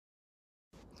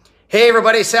Hey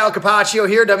everybody, Sal Capaccio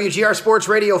here, WGR Sports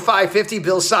Radio 550,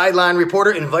 Bill's sideline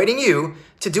reporter, inviting you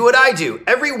to do what I do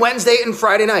every Wednesday and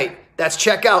Friday night. That's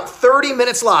check out 30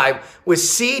 Minutes Live with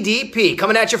CDP,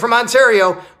 coming at you from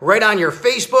Ontario, right on your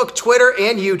Facebook, Twitter,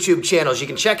 and YouTube channels. You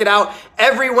can check it out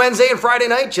every Wednesday and Friday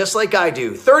night, just like I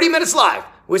do. 30 Minutes Live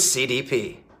with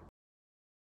CDP.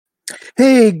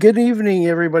 Hey, good evening,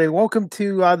 everybody. Welcome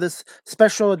to this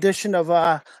special edition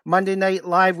of Monday Night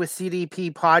Live with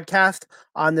CDP podcast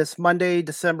on this Monday,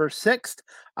 December 6th.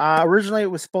 Originally,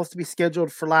 it was supposed to be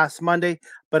scheduled for last Monday,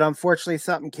 but unfortunately,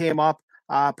 something came up,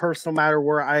 personal matter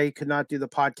where I could not do the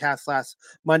podcast last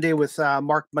Monday with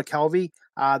Mark McKelvey,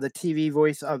 the TV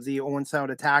voice of the Owen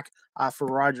Sound Attack for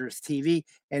Rogers TV.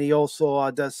 And he also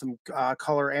does some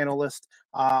color analyst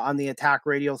on the Attack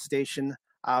radio station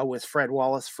with Fred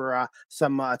Wallace for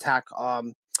some Attack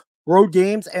road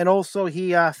games. And also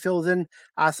he fills in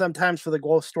sometimes for the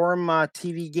Gulf Storm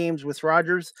TV games with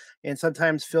Rogers, and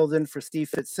sometimes fills in for Steve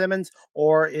Fitzsimmons,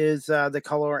 or is the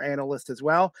color analyst as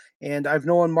well. And I've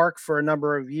known Mark for a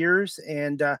number of years,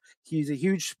 and he's a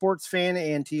huge sports fan,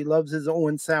 and he loves his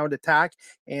Owen Sound Attack.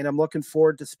 And I'm looking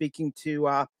forward to speaking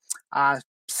to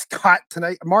Scott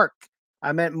tonight.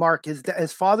 I meant Mark.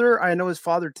 His father, I know his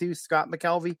father too, Scott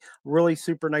McKelvey, really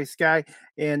super nice guy.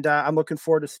 And I'm looking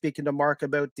forward to speaking to Mark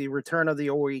about the return of the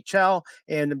OHL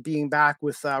and being back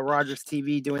with Rogers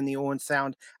TV doing the Owen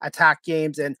Sound Attack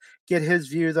games, and get his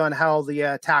views on how the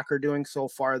Attack are doing so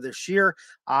far this year.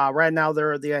 Right now,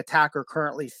 the Attack are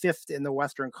currently 5th in the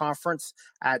Western Conference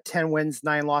at 10 wins,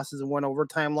 9 losses, and 1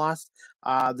 overtime loss.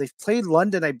 They've played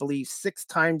London, I believe, 6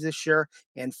 times this year,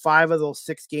 and 5 of those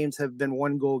 6 games have been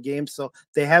 1-goal games. So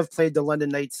they have played the London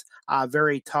Knights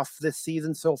very tough this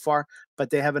season so far, but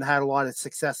they haven't had a lot of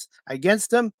success against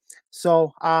them.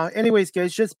 So anyways,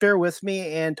 guys, just bear with me,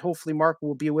 and hopefully Mark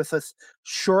will be with us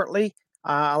shortly.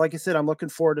 Like I said, I'm looking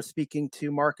forward to speaking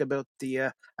to Mark about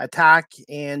the Attack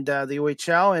and the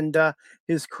OHL and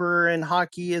his career in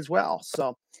hockey as well.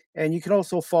 So, and you can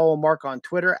also follow Mark on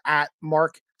Twitter at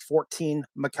Mark14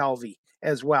 McKelvey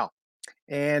as well.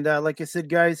 And like I said,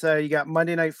 guys, you got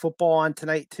Monday Night Football on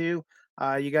tonight too.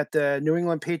 You got the New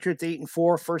England Patriots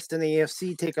 8-4, first in the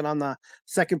AFC, taking on the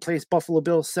second place Buffalo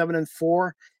Bills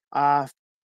 7-4.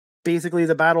 Basically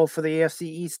the battle for the AFC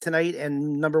East tonight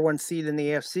and number 1 seed in the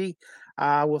AFC.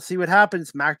 We'll see what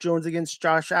happens. Mac Jones against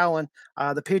Josh Allen.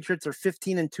 The Patriots are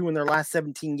 15-2 in their last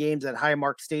 17 games at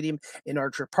Highmark Stadium in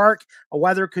Orchard Park.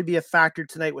 Weather could be a factor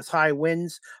tonight with high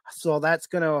winds, so that's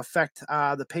going to affect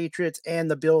the Patriots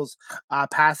and the Bills'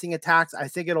 passing attacks. I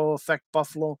think it'll affect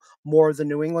Buffalo more than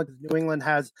New England. New England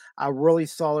has a really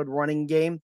solid running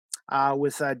game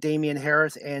with Damian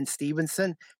Harris and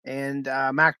Stevenson, and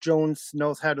Mac Jones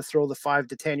knows how to throw the 5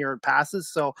 to 10 yard passes.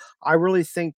 So I really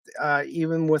think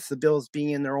even with the Bills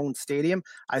being in their own stadium,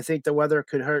 I think the weather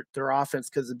could hurt their offense,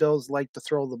 because the Bills like to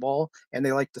throw the ball and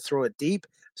they like to throw it deep.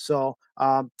 So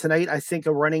tonight, I think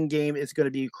a running game is going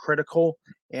to be critical,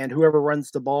 and whoever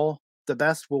runs the ball the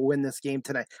best will win this game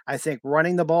tonight. I think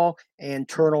running the ball and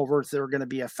turnovers are going to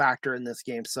be a factor in this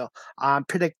game. So I'm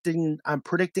predicting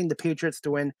the Patriots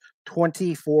to win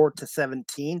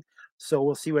 24-17. So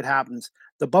we'll see what happens.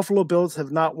 The Buffalo Bills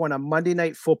have not won a Monday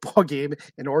Night Football game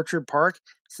in Orchard Park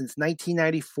since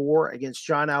 1994 against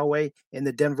John Elway and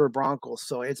the Denver Broncos.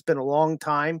 So it's been a long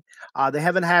time. They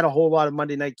haven't had a whole lot of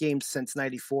Monday night games since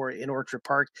 94 in Orchard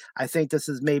Park. I think this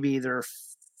is maybe their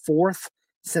 4th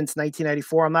since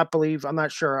 1994. I'm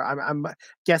not sure. I'm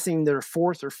guessing they're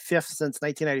 4th or 5th since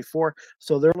 1994.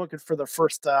 So they're looking for the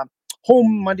first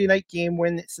home Monday night game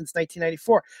win since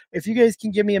 1994. If you guys can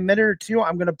give me a minute or two,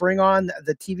 I'm going to bring on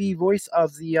the TV voice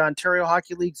of the Ontario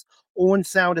Hockey League's Owen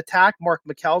Sound Attack, Mark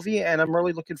McKelvey, and I'm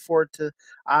really looking forward to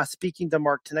speaking to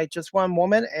Mark tonight. Just one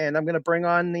moment, and I'm going to bring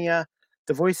on the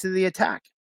voice of the Attack.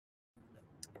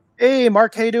 Hey,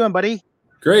 Mark, how you doing, buddy?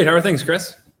 Great. How are things,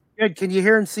 Chris? Good. Can you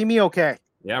hear and see me okay?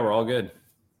 Yeah, we're all good.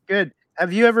 Good.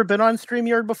 Have you ever been on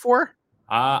StreamYard before?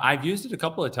 I've used it a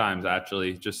couple of times,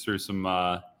 actually, just through some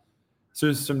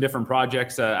different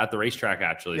projects at the racetrack,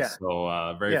 actually. Yeah.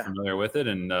 So very familiar with it,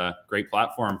 and great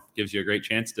platform. Gives you a great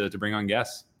chance to bring on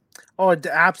guests. Oh,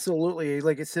 absolutely.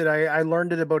 Like I said, I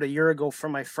learned it about a year ago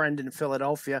from my friend in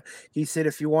Philadelphia. He said,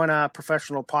 if you want a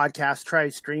professional podcast, try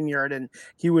StreamYard. And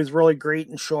he was really great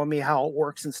in showing me how it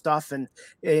works and stuff. And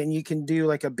you can do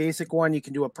like a basic one. You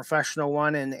can do a professional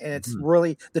one. And it's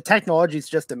really, the technology is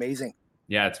just amazing.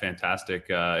 Yeah, it's fantastic.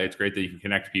 It's great that you can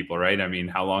connect people, right? I mean,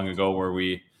 how long ago were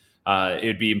we?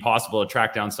 It'd be impossible to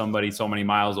track down somebody so many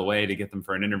miles away to get them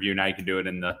for an interview. Now you can do it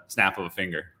in the snap of a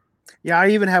finger. Yeah, I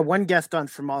even had one guest on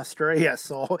from Australia,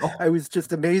 so Oh, I was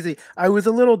just amazing. I was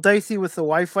a little dicey with the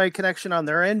Wi-Fi connection on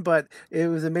their end, but it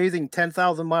was amazing,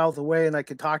 10,000 miles away, and I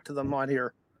could talk to them on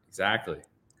here. exactly.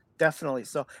 Definitely.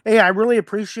 So, hey, I really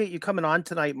appreciate you coming on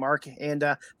tonight, Mark,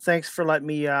 and thanks for letting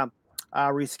me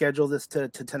reschedule this to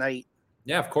tonight.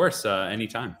 Yeah, of course.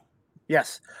 Anytime.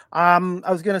 Yes. I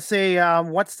was gonna say,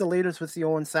 what's the latest with the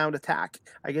Owen Sound attack?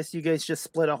 I guess you guys just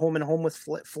split a home and home with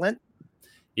Flint.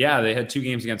 Yeah, they had 2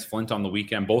 games against Flint on the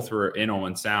weekend. Both were in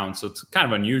Owen Sound, so it's kind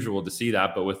of unusual to see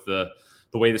that. But with the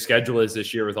way the schedule is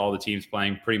this year, with all the teams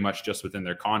playing pretty much just within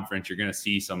their conference, you're going to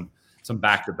see some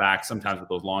back to back, sometimes with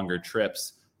those longer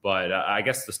trips. But I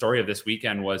guess the story of this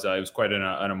weekend was it was quite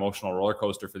an emotional roller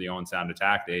coaster for the Owen Sound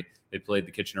attack. They played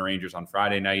the Kitchener Rangers on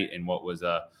Friday night in what was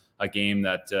a game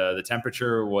that the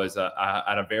temperature was at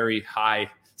a very high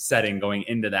setting going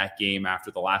into that game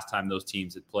after the last time those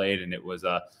teams had played, and it was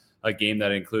a game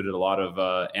that included a lot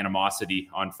of animosity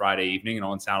on Friday evening, and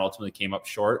Owen Sound ultimately came up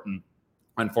short. And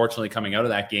unfortunately, coming out of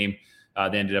that game,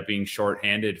 they ended up being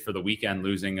shorthanded for the weekend,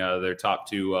 losing their top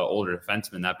two older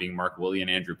defensemen, that being Mark Willie and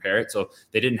Andrew Parrott. So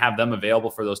they didn't have them available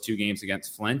for those 2 games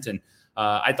against Flint. And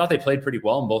I thought they played pretty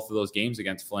well in both of those games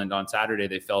against Flint. On Saturday,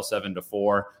 they fell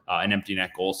 7-4. An empty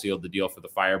net goal sealed the deal for the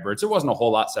Firebirds. There wasn't a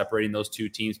whole lot separating those two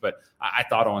teams, but I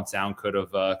thought Owen Sound could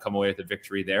have come away with a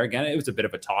victory there. Again, it was a bit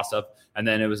of a toss-up, and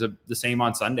then it was the same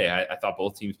on Sunday. I thought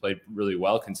both teams played really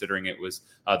well, considering it was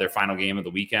their final game of the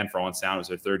weekend. For Owen Sound, it was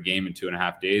their 3rd game in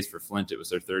 2.5 days. For Flint, it was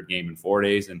their 3rd game in 4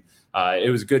 days, and it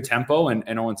was a good tempo,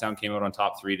 and Owen Sound came out on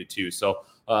top 3-2. So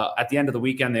at the end of the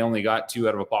weekend, they only got 2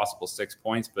 out of a possible 6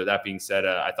 points. But that being said,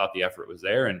 I thought the effort was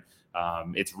there, and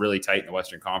it's really tight in the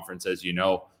Western Conference, as you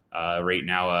know. Right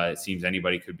now, it seems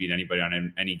anybody could beat anybody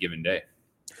on any given day.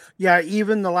 Yeah,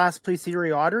 even the last place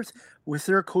Erie Otters, with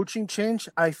their coaching change,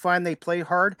 I find they play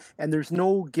hard, and there's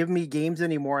no give me games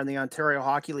anymore in the Ontario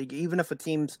Hockey League. Even if a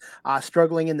team's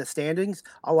struggling in the standings,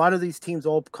 a lot of these teams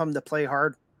all come to play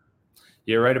hard.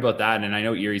 You're right about that. And I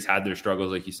know Erie's had their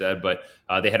struggles, like you said, but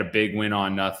they had a big win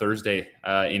on Thursday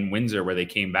in Windsor, where they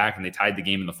came back and they tied the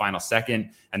game in the final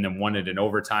second and then won it in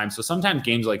overtime. So sometimes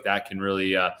games like that can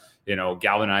really,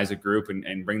 galvanize a group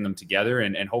and bring them together.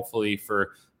 And hopefully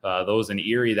for those in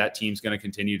Erie, that team's going to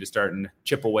continue to start and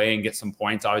chip away and get some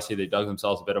points. Obviously, they dug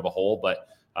themselves a bit of a hole, but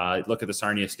look at the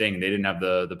Sarnia Sting. They didn't have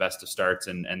the best of starts,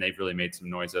 and they've really made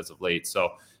some noise as of late.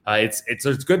 So it's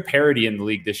good parity in the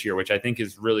league this year, which I think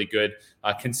is really good,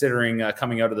 considering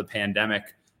coming out of the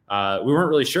pandemic, we weren't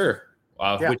really sure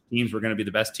which teams were going to be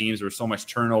the best teams. There was so much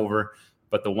turnover.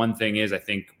 But the one thing is, I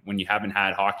think when you haven't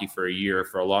had hockey for a year,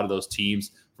 for a lot of those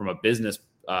teams, from a business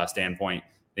standpoint,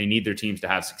 they need their teams to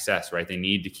have success, right? They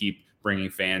need to keep bringing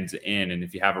fans in. And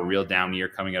if you have a real down year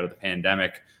coming out of the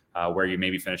pandemic, where you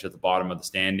maybe finish at the bottom of the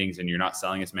standings and you're not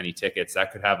selling as many tickets,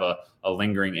 that could have a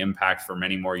lingering impact for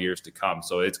many more years to come.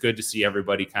 So it's good to see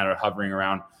everybody kind of hovering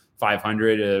around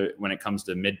 500 when it comes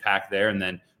to mid-pack there. And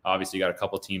then obviously you got a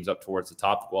couple teams up towards the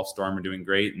top. The Guelph Storm are doing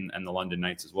great, and the London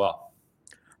Knights as well.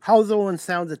 How's Owen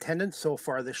Sound's attendance so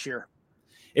far this year?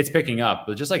 It's picking up,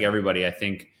 but just like everybody, I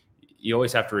think you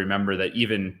always have to remember that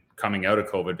even coming out of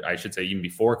COVID, I should say even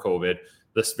before COVID,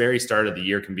 the very start of the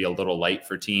year can be a little light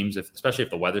for teams, especially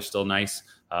if the weather's still nice.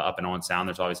 Up in Owen Sound,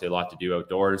 there's obviously a lot to do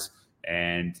outdoors.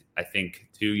 And I think,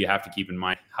 too, you have to keep in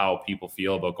mind how people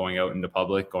feel about going out into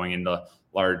public, going into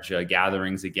large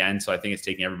gatherings again. So I think it's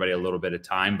taking everybody a little bit of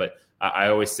time. But I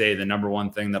always say the number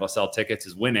one thing that'll sell tickets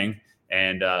is winning.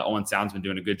 And Owen Sound's been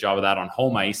doing a good job of that on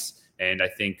home ice. And I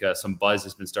think some buzz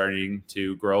has been starting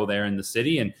to grow there in the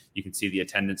city. And you can see the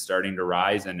attendance starting to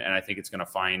rise. And I think it's going to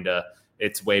find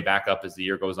its way back up as the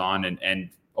year goes on. And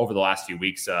over the last few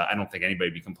weeks, I don't think anybody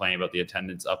would be complaining about the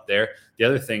attendance up there. The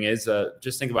other thing is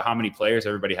just think about how many players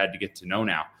everybody had to get to know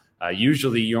now.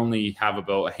 Usually you only have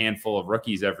about a handful of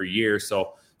rookies every year.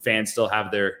 So fans still have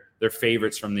their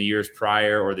favorites from the years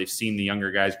prior, or they've seen the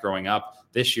younger guys growing up.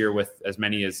 This year, with as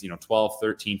many as 12,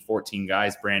 13, 14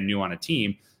 guys brand new on a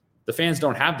team, the fans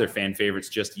don't have their fan favorites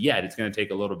just yet. It's going to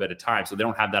take a little bit of time. So they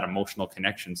don't have that emotional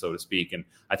connection, so to speak. And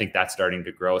I think that's starting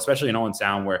to grow, especially in Owen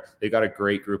Sound, where they've got a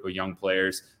great group of young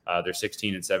players. Their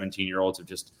 16 and 17-year-olds have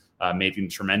just made a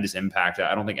tremendous impact.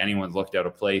 I don't think anyone's looked out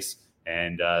of place.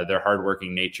 And their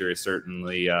hardworking nature is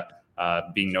certainly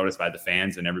being noticed by the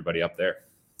fans and everybody up there.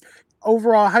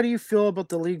 Overall, how do you feel about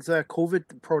the league's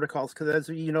COVID protocols? Because as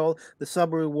you know, the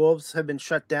Sudbury Wolves have been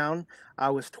shut down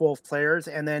with 12 players,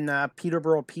 and then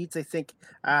Peterborough Petes, I think,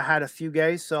 had a few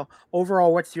guys. So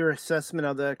overall, what's your assessment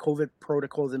of the COVID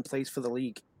protocols in place for the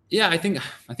league? Yeah, I think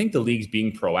the league's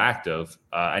being proactive.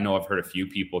 I know I've heard a few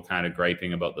people kind of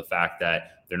griping about the fact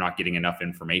that they're not getting enough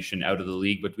information out of the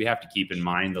league, but we have to keep in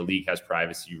mind the league has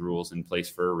privacy rules in place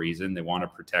for a reason. They want to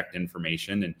protect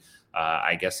information, and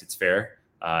I guess it's fair.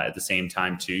 At the same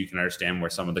time, too, you can understand where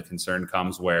some of the concern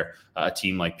comes, where a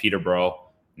team like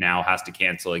Peterborough now has to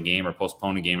cancel a game or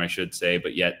postpone a game, I should say,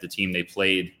 but yet the team they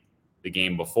played the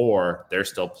game before, they're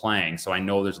still playing. So I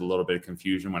know there's a little bit of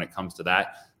confusion when it comes to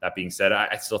that. That being said,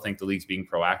 I still think the league's being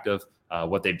proactive.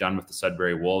 What they've done with the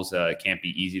Sudbury Wolves, it can't be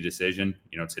easy decision.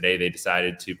 Today they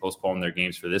decided to postpone their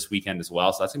games for this weekend as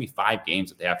well. So that's going to be 5 games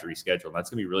that they have to reschedule. That's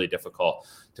going to be really difficult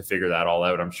to figure that all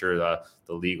out. I'm sure the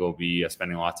league will be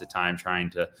spending lots of time trying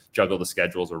to juggle the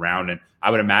schedules around. And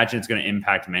I would imagine it's going to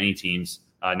impact many teams,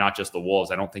 not just the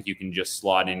Wolves. I don't think you can just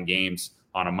slot in games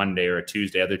on a Monday or a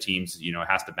Tuesday. Other teams, it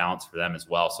has to balance for them as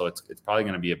well. So it's probably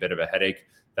going to be a bit of a headache.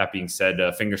 That being said,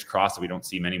 fingers crossed that we don't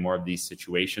see many more of these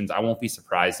situations. I won't be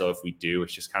surprised, though, if we do.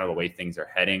 It's just kind of the way things are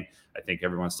heading. I think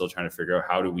everyone's still trying to figure out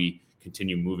how do we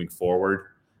continue moving forward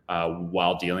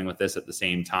while dealing with this at the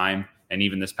same time. And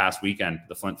even this past weekend,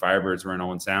 the Flint Firebirds were in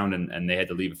Owen Sound, and they had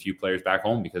to leave a few players back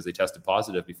home because they tested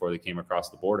positive before they came across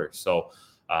the border. So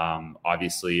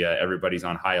obviously, everybody's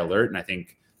on high alert. And I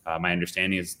think my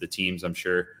understanding is the teams, I'm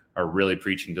sure, are really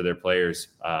preaching to their players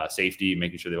safety,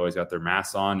 making sure they always got their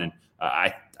masks on. And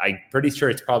I'm pretty sure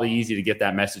it's probably easy to get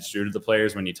that message through to the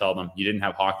players when you tell them you didn't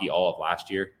have hockey all of last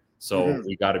year. So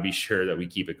we got to be sure that we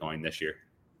keep it going this year.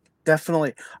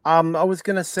 Definitely. I was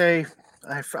going to say,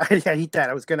 I hate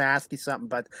that. I was going to ask you something,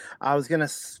 but I was going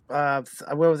to,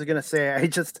 what was I going to say?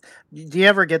 Do you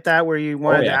ever get that where you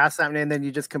wanted to ask something and then you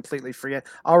just completely forget?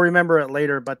 I'll remember it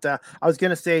later, but I was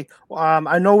going to say,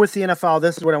 I know with the NFL,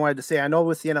 this is what I wanted to say. I know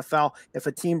with the NFL, if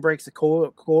a team breaks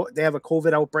they have a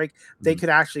COVID outbreak, they could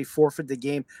actually forfeit the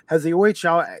game. Has the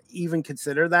OHL even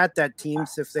considered that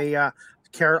teams, if they are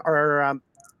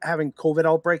having COVID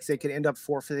outbreaks, they could end up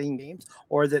forfeiting games,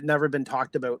 or has it never been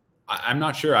talked about? I'm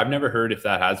not sure. I've never heard if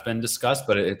that has been discussed,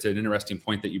 but it's an interesting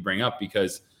point that you bring up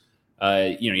because,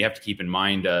 you have to keep in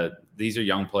mind these are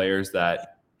young players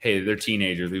that, hey, they're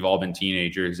teenagers. We've all been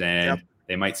teenagers, and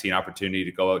they might see an opportunity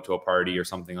to go out to a party or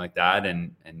something like that,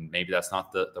 and maybe that's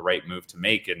not the right move to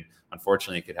make. And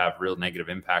unfortunately, it could have real negative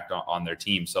impact on their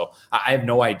team. So I have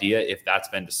no idea if that's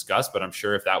been discussed, but I'm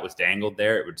sure if that was dangled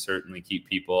there, it would certainly keep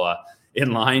people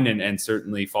in line and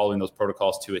certainly following those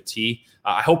protocols to a T.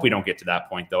 I hope we don't get to that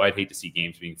point, though. I'd hate to see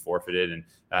games being forfeited. And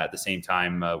at the same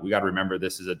time, we got to remember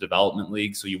this is a development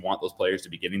league, so you want those players to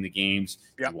be getting the games.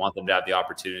 You want them to have the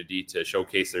opportunity to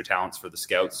showcase their talents for the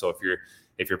scouts. So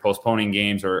if you're postponing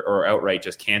games or outright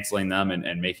just canceling them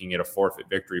and making it a forfeit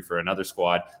victory for another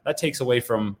squad, that takes away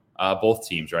from both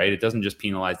teams, right? It doesn't just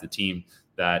penalize the team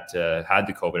that had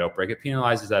the COVID outbreak. It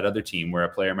penalizes that other team where a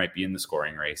player might be in the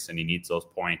scoring race and he needs those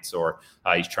points, or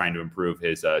he's trying to improve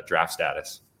his draft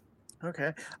status.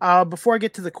 Okay. Before I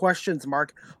get to the questions,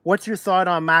 Mark, what's your thought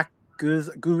on Matt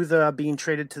Guzda being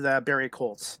traded to the Barrie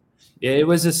Colts? It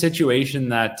was a situation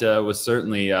that was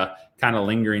certainly kind of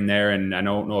lingering there, and I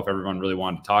don't know if everyone really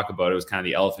wanted to talk about it. It was kind of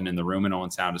the elephant in the room in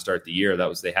Owen Sound to start the year.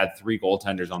 They had 3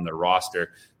 goaltenders on their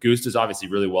roster. Guzda's obviously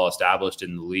really well established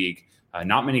in the league.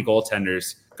 Not many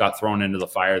goaltenders got thrown into the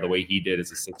fire the way he did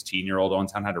as a 16-year-old. Owen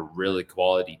Sound had a really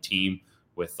quality team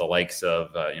with the likes of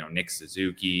Nick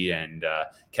Suzuki and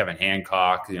Kevin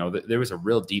Hancock. There was a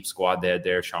real deep squad they had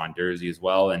there, Sean Dursey as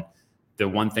well. And the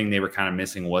one thing they were kind of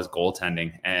missing was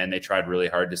goaltending, and they tried really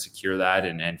hard to secure that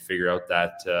and figure out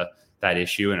that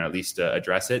issue and at least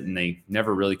address it. And they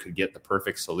never really could get the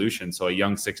perfect solution. So a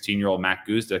young 16-year-old Matt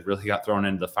Guzda really got thrown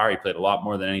into the fire. He played a lot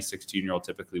more than any 16-year-old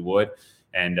typically would.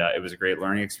 And it was a great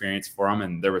learning experience for him.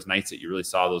 And there was nights that you really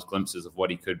saw those glimpses of what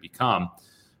he could become.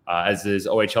 As his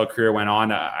OHL career went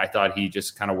on, I thought he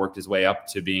just kind of worked his way up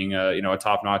to being a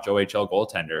top-notch OHL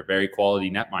goaltender, a very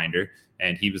quality netminder.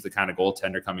 And he was the kind of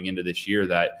goaltender coming into this year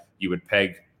that you would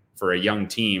peg for a young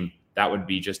team. That would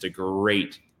be just a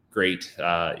great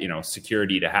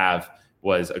security to have,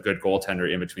 was a good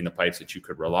goaltender in between the pipes that you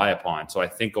could rely upon. So I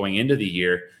think going into the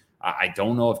year, I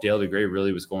don't know if Dale DeGray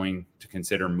really was going to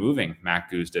consider moving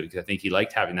Matt Guzda, because I think he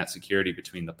liked having that security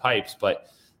between the pipes. But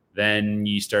then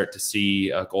you start to see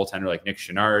a goaltender like Nick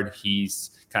Chenard.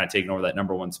 He's kind of taken over that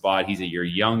number 1 spot. He's a year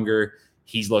younger.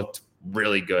 He's looked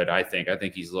really good, I think. I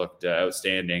think he's looked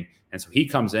outstanding. And so he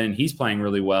comes in, he's playing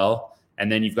really well.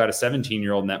 And then you've got a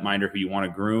 17-year-old netminder who you want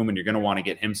to groom, and you're going to want to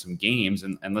get him some games.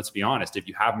 And let's be honest, if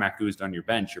you have Matt Guzda on your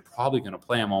bench, you're probably going to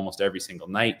play him almost every single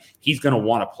night. He's going to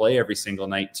want to play every single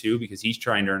night too, because he's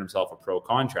trying to earn himself a pro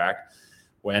contract.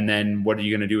 And then what are you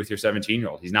going to do with your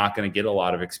 17-year-old? He's not going to get a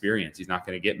lot of experience. He's not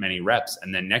going to get many reps.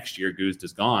 And then next year,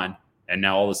 Guzda's gone, And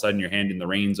now all of a sudden you're handing the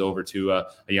reins over to a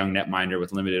young netminder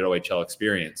with limited OHL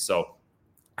experience. So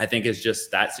I think it's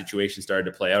just that situation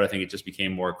started to play out. I think it just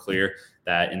became more clear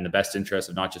that in the best interest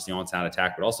of not just the Owen Sound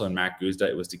attack, but also in Matt Guzda,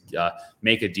 it was to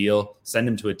make a deal, send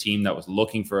him to a team that was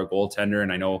looking for a goaltender.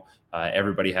 And I know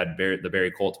everybody had the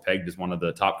Barrie Colts pegged as one of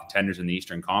the top contenders in the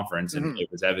Eastern Conference. And it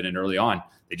was evident early on,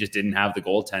 they just didn't have the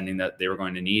goaltending that they were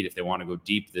going to need if they want to go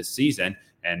deep this season.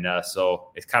 And so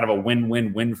it's kind of a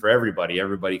win-win-win for everybody.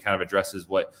 Everybody kind of addresses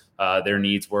what their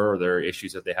needs were or their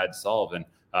issues that they had to solve. And,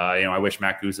 I wish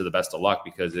Matt Guzda the best of luck,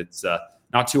 because it's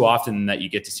not too often that you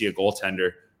get to see a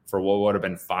goaltender for what would have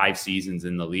been 5 seasons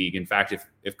in the league. In fact,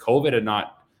 if COVID had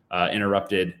not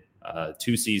interrupted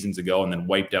 2 seasons ago and then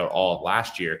wiped out all of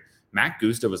last year, Matt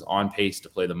Guzda was on pace to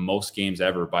play the most games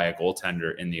ever by a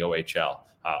goaltender in the OHL.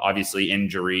 Obviously,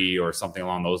 injury or something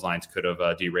along those lines could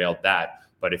have derailed that.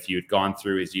 But if you had gone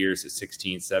through his years at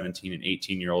 16, 17, and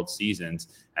 18-year-old seasons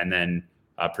and then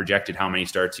projected how many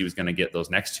starts he was going to get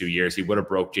those next 2 years, he would have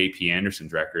broke JP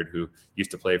Anderson's record, who used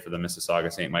to play for the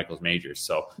Mississauga St. Michael's Majors.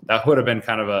 So that would have been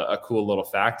kind of a cool little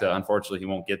fact. Unfortunately, he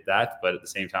won't get that. But at the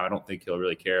same time, I don't think he'll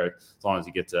really care as long as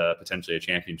he gets potentially a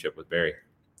championship with Barrie.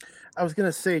 I was going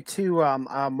to say too,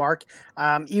 Mark,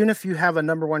 even if you have a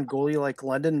number one goalie like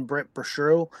London, Brett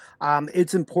Brashear,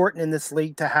 it's important in this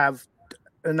league to have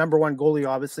a number one goalie,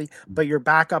 obviously, but your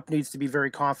backup needs to be very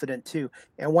confident too.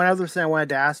 And one other thing I wanted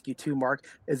to ask you too, Mark,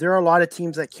 is there a lot of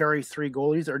teams that carry 3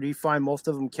 goalies, or do you find most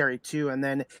of them carry 2? And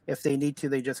then if they need to,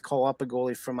 they just call up a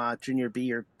goalie from junior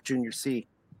B or junior C?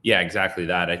 Yeah, exactly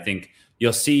that. I think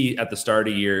you'll see at the start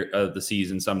of the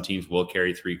season, some teams will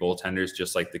carry 3 goaltenders,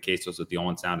 just like the case was with the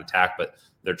Owen Sound attack, but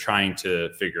they're trying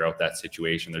to figure out that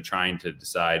situation. They're trying to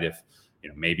decide if,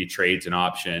 maybe trade's an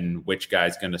option, which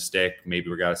guy's going to stick.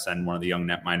 Maybe we got to send one of the young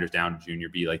netminders down to junior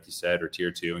B, like you said, or tier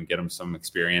 2 and get them some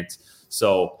experience.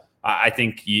 So I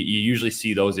think you usually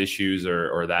see those issues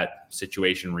or that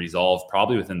situation resolved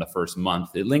probably within the first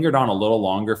month. It lingered on a little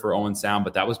longer for Owen Sound,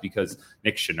 but that was because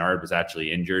Nick Chenard was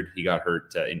actually injured. He got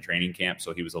hurt in training camp,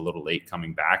 so he was a little late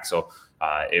coming back. So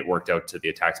it worked out to the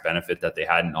attack's benefit that they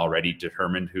hadn't already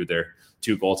determined who their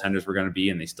 2 goaltenders were going to be,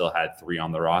 and they still had 3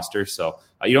 on the roster. So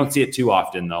you don't see it too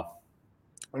often, though.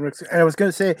 And I was going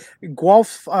to say,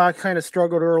 Guelph kind of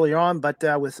struggled early on, but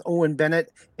with Owen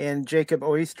Bennett and Jacob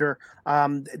Oyster,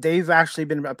 they've actually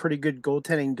been a pretty good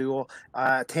goaltending duo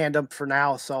tandem for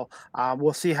now. So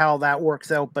we'll see how that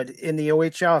works out. But in the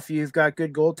OHL, if you've got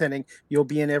good goaltending, you'll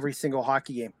be in every single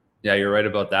hockey game. Yeah, you're right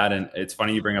about that. And it's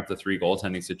funny you bring up the 3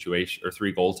 goaltending situation or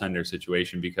 3 goaltender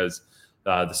situation, because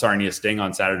the Sarnia Sting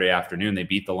on Saturday afternoon, they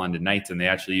beat the London Knights, and they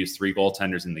actually used 3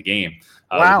 goaltenders in the game.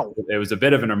 Wow. It was a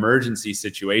bit of an emergency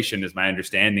situation, is my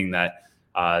understanding, that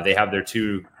they have their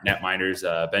 2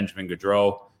 netminders, Benjamin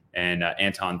Gaudreau and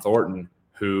Anton Thornton,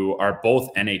 who are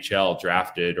both NHL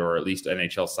drafted, or at least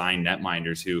NHL signed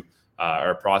netminders, who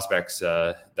are prospects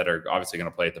that are obviously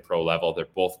going to play at the pro level. They're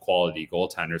both quality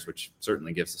goaltenders, which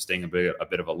certainly gives the Sting a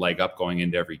bit of a leg up going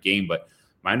into every game. But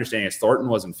my understanding is Thornton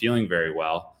wasn't feeling very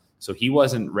well, so he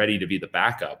wasn't ready to be the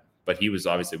backup, but he was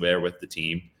obviously there with the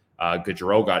team.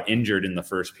 Gaudreau got injured in the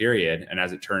first period, and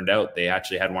as it turned out, they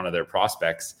actually had one of their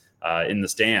prospects in the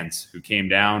stands who came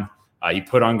down. He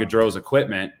put on Gaudreau's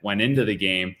equipment, went into the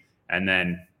game, and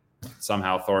then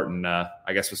somehow Thornton,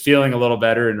 I guess, was feeling a little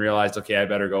better and realized, okay, I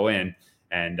better go in,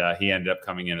 and he ended up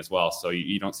coming in as well. So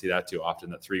you don't see that too often,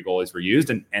 that 3 goalies were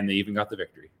used, and they even got the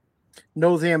victory.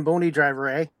 No Zamboni driver,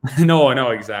 eh? No,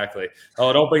 exactly.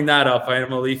 Oh, don't bring that up. I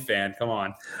am a Leaf fan. Come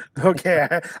on. Okay,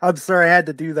 I'm sorry I had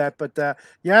to do that, but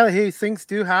yeah, hey, things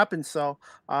do happen. So,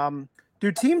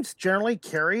 do teams generally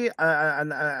carry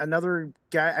another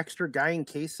extra guy in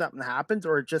case something happens,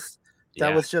 or just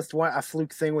that was just a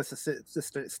fluke thing with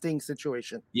the Sting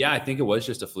situation? Yeah, I think it was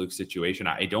just a fluke situation.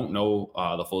 I don't know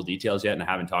the full details yet, and I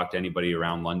haven't talked to anybody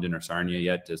around London or Sarnia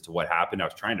yet as to what happened. I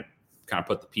was trying to kind of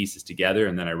put the pieces together,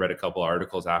 and then I read a couple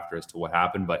articles after as to what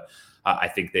happened, but I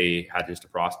think they had just a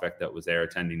prospect that was there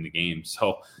attending the game.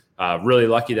 So really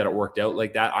lucky that it worked out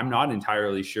like that. I'm not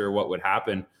entirely sure what would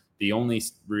happen. The only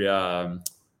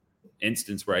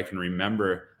instance where I can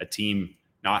remember a team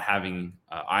not having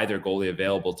either goalie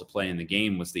available to play in the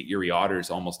game was the Erie Otters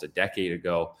almost a decade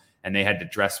ago, and they had to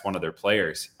dress one of their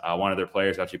players. One of their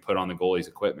players actually put on the goalie's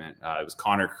equipment. It was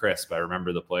Connor Crisp. I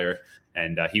remember the player.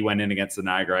 And he went in against the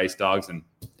Niagara Ice Dogs, and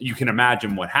you can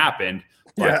imagine what happened.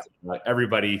 But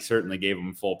everybody certainly gave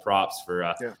him full props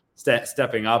for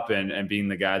stepping up and being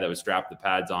the guy that was strapped the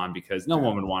pads on, because no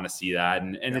one would want to see that.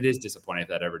 And it is disappointing if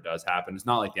that ever does happen. It's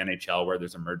not like the NHL where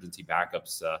there's emergency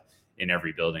backups in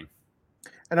every building.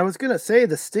 And I was going to say,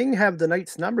 the Sting have the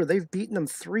Knights number. They've beaten them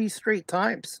 3 straight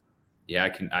times. Yeah,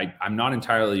 I'm not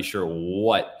entirely sure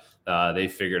what they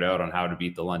figured out on how to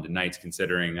beat the London Knights,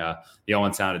 considering the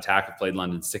Owen Sound Attack have played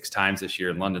London 6 times this year,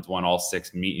 and London's won all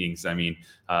 6 meetings. I mean,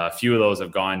 a few of those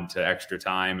have gone to extra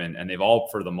time, and they've all,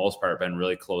 for the most part, been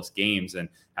really close games. And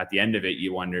at the end of it,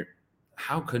 you wonder,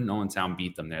 how couldn't Owen Sound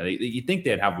beat them there? You'd think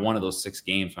they'd have one of those 6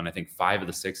 games when I think 5 of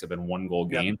the 6 have been 1-goal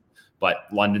games. But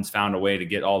London's found a way to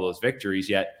get all those victories.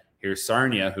 Yet here's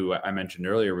Sarnia, who I mentioned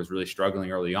earlier was really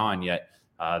struggling early on, yet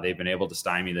they've been able to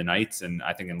stymie the Knights, and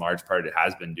I think in large part it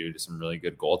has been due to some really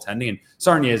good goaltending. And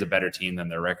Sarnia is a better team than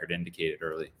their record indicated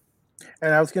early.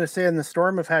 And I was going to say, in the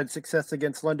Storm have had success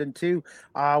against London too,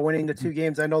 winning the 2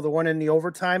 games. I know the one in the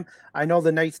overtime. I know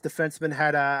the Knights defenseman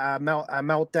had a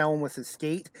meltdown with his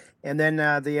skate, and then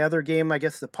the other game, I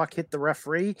guess the puck hit the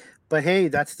referee. But hey,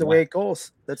 that's the way it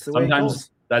goes. That's the way it goes.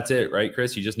 That's it, right,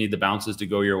 Chris? You just need the bounces to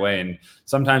go your way, and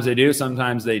sometimes they do,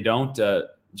 sometimes they don't.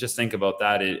 Just think about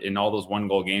that in all those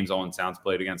 1-goal games Owen Sound's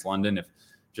played against London. If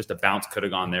just a bounce could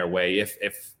have gone their way,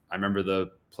 if I remember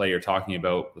the play you're talking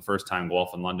about, the first time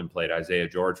Guelph and London played, Isaiah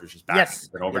George was just back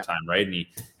in overtime, right?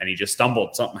 And he just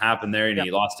stumbled. Something happened there, and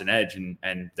he lost an edge,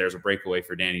 and there's a breakaway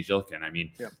for Danny Jilkin. I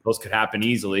mean, those could happen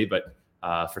easily, but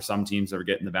for some teams that are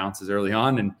getting the bounces early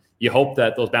on, and you hope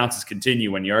that those bounces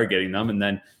continue when you are getting them, and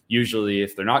then usually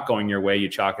if they're not going your way, you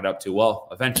chalk it up to, well,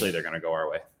 eventually they're going to go our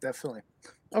way. Definitely.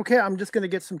 Okay, I'm just going to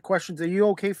get some questions. Are you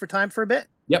okay for time for a bit?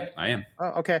 Yep, I am.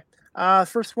 Oh, okay.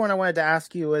 First one I wanted to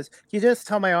ask you is, can you just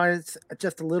tell my audience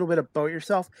just a little bit about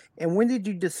yourself, and when did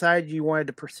you decide you wanted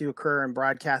to pursue a career in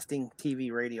broadcasting,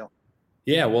 TV, radio?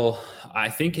 Yeah, well, I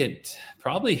think it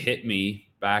probably hit me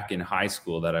back in high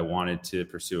school that I wanted to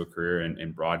pursue a career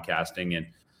in broadcasting, and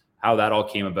how that all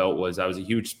came about was I was a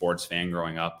huge sports fan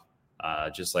growing up,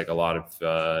 just like a lot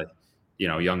of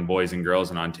young boys and girls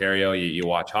in Ontario. You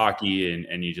watch hockey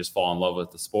and you just fall in love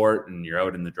with the sport, and you're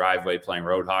out in the driveway playing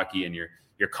road hockey, and you're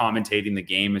commentating the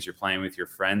game as you're playing with your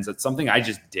friends. That's something I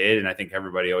just did, and I think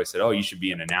everybody always said, oh, you should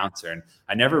be an announcer, and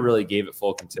I never really gave it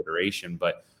full consideration.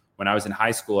 But when I was in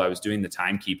high school, I was doing the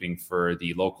timekeeping for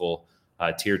the local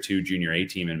Tier 2 Junior A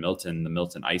team in Milton, the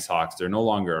Milton Ice Hawks. They're no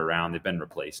longer around. They've been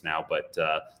replaced now, but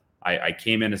I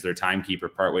came in as their timekeeper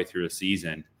partway through the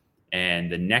season.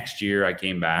 And the next year I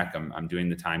came back, I'm doing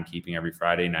the timekeeping every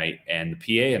Friday night, and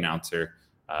the PA announcer,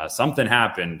 something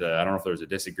happened. I don't know if there was a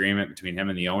disagreement between him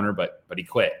and the owner, but he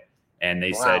quit. And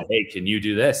they said, hey, can you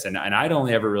do this? And I'd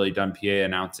only ever really done PA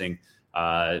announcing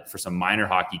for some minor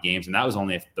hockey games. And that was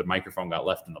only if the microphone got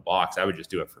left in the box. I would just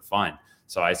do it for fun.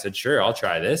 So I said, sure, I'll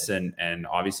try this. And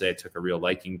obviously I took a real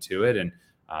liking to it. And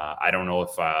I don't know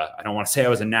if I don't want to say I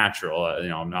was a natural,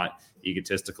 I'm not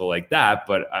egotistical like that,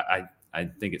 but I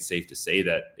think it's safe to say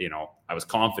that, I was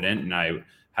confident and I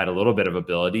had a little bit of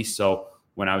ability. So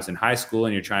when I was in high school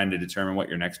and you're trying to determine what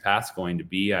your next path's going to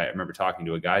be, I remember talking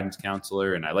to a guidance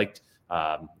counselor, and I liked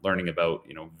learning about,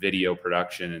 video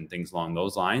production and things along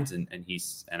those lines. And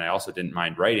I also didn't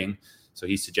mind writing. So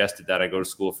he suggested that I go to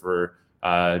school for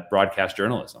broadcast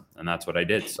journalism. And that's what I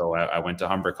did. So I went to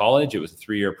Humber College. It was a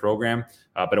 3-year program,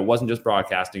 but it wasn't just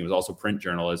broadcasting. It was also print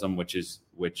journalism, which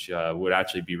would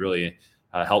actually be really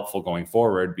helpful going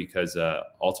forward, because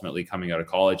ultimately coming out of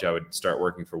college, I would start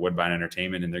working for Woodbine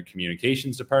Entertainment in their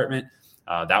communications department.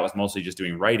 That was mostly just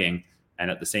doing writing. And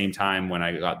at the same time, when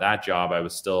I got that job, I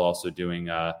was still also doing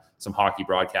some hockey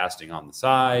broadcasting on the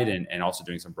side, and also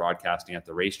doing some broadcasting at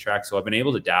the racetrack. So I've been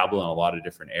able to dabble in a lot of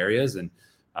different areas. And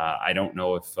I don't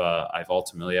know if I've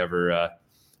ultimately ever,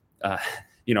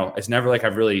 it's never like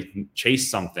I've really chased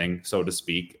something, so to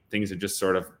speak. Things have just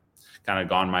sort of kind of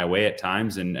gone my way at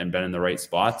times, and been in the right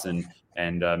spots,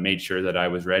 and made sure that I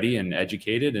was ready and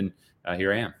educated. And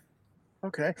here I am.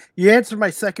 Okay. You answered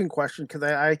my second question, because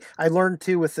I learned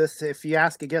too with this, if you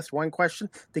ask a guest one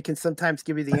question, they can sometimes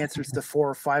give you the answers to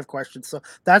 4 or 5 questions. So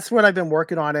that's what I've been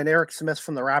working on. And Eric Smith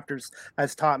from the Raptors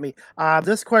has taught me.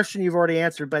 This question you've already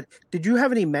answered, but did you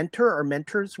have any mentor or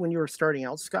mentors when you were starting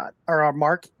out, Scott or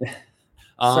Mark?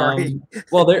 Sorry.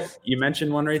 Well, you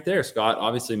mentioned one right there, Scott.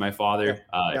 Obviously, my father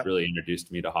really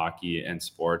introduced me to hockey and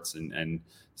sports, and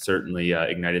certainly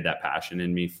ignited that passion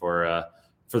in me for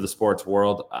the sports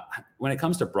world. When it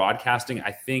comes to broadcasting,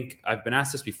 I think I've been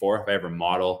asked this before, if I ever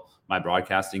model my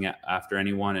broadcasting after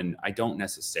anyone, and I don't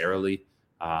necessarily.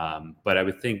 But I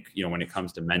would think, when it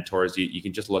comes to mentors, you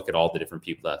can just look at all the different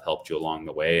people that have helped you along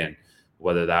the way, and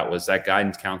whether that was that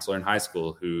guidance counselor in high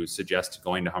school who suggested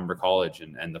going to Humber College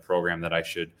and the program that I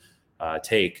should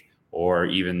take, or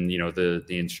even, the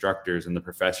instructors and the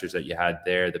professors that you had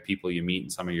there, the people you meet in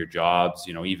some of your jobs,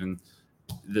 even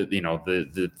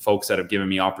the folks that have given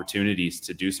me opportunities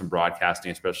to do some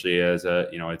broadcasting, especially as a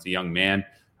young man.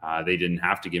 They didn't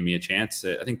have to give me a chance.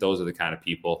 I think those are the kind of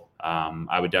people.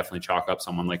 I would definitely chalk up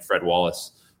someone like Fred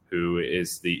Wallace, who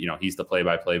is he's the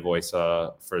play-by-play voice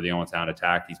for the Owentown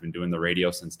Attack. He's been doing the radio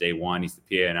since day one. He's the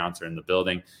PA announcer in the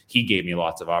building. He gave me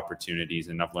lots of opportunities,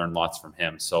 and I've learned lots from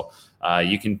him. So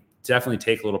you can definitely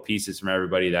take little pieces from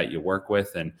everybody that you work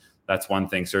with. And that's one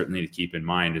thing certainly to keep in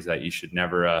mind, is that you should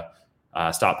never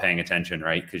stop paying attention,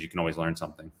 right? Because you can always learn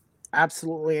something.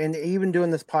 Absolutely. And even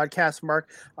doing this podcast, Mark,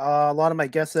 a lot of my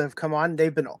guests that have come on,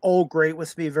 they've been all great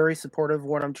with me, very supportive of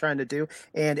what I'm trying to do.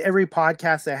 And every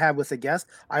podcast I have with a guest,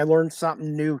 I learned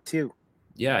something new too.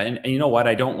 Yeah. And you know what?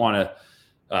 I don't want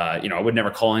to, I would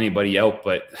never call anybody out,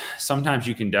 but sometimes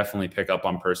you can definitely pick up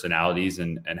on personalities,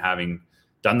 and having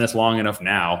done this long enough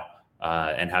now,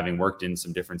 and having worked in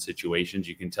some different situations,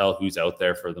 you can tell who's out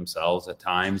there for themselves at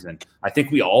times. And I think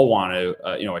we all want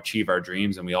to, achieve our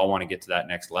dreams, and we all want to get to that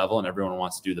next level, and everyone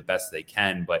wants to do the best they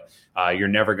can, but you're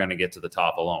never going to get to the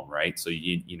top alone. Right. So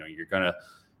you're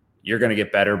going to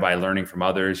get better by learning from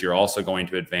others. You're also going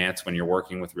to advance when you're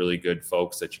working with really good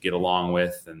folks that you get along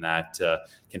with, and that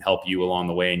can help you along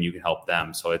the way, and you can help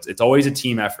them. So it's always a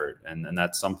team effort. And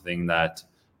that's something that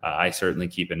I certainly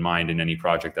keep in mind in any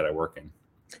project that I work in.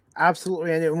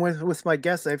 Absolutely. And with my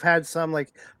guests, I've had some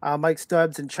like Mike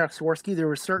Stubbs and Chuck Swirsky. There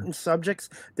were certain subjects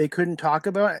they couldn't talk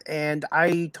about, and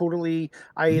they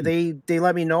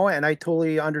let me know, and I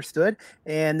totally understood,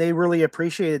 and they really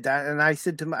appreciated that. And I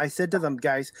said to them,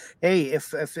 guys, hey,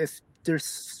 if there's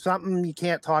something you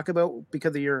can't talk about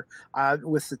because of your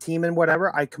with the team and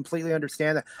whatever, I completely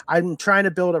understand that. I'm trying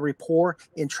to build a rapport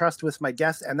and trust with my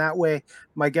guests, and that way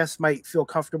my guests might feel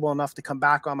comfortable enough to come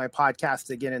back on my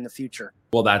podcast again in the future.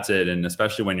 Well, that's it. And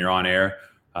especially when you're on air,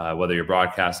 whether you're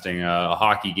broadcasting a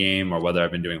hockey game, or whether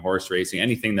I've been doing horse racing,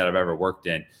 anything that I've ever worked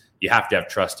in, you have to have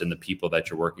trust in the people that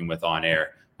you're working with on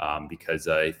air, because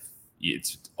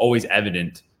it's always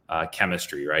evident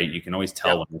chemistry, right? You can always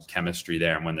tell when there's chemistry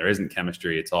there, and when there isn't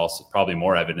chemistry, it's also probably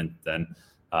more evident than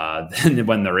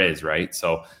when there is, right?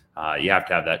 So you have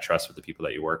to have that trust with the people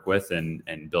that you work with,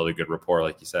 and build a good rapport,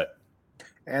 like you said.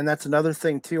 And that's another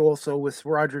thing too, also with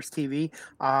Rogers TV.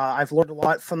 I've learned a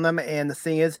lot from them. And the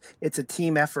thing is, it's a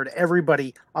team effort.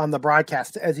 Everybody on the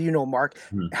broadcast, as you know, Mark,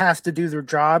 has to do their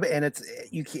job. And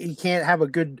you can't have a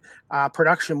good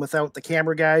production without the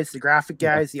camera guys, the graphic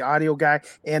guys, the audio guy,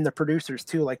 and the producers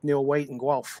too, like Neil White and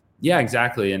Guelph. Yeah,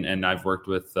 exactly. And I've worked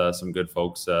with some good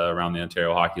folks around the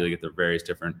Ontario Hockey League at the various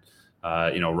different,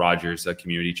 Rogers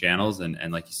community channels.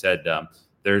 And like you said,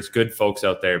 there's good folks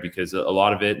out there, because a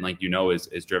lot of it, like,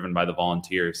 is driven by the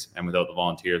volunteers, and without the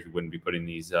volunteers, we wouldn't be putting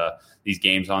these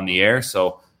games on the air.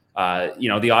 So,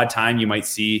 the odd time you might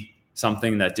see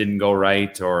something that didn't go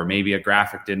right, or maybe a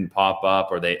graphic didn't pop up,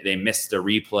 or they missed a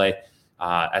replay.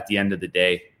 At the end of the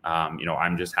day,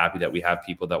 I'm just happy that we have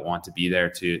people that want to be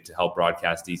there to help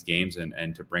broadcast these games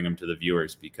and to bring them to the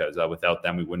viewers, because without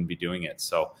them, we wouldn't be doing it.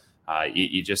 So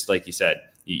you just, like you said,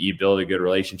 you build a good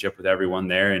relationship with everyone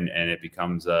there, and it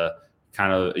becomes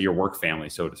kind of your work family,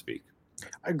 so to speak.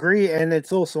 Agree. And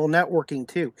it's also networking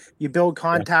too. You build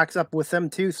contacts up with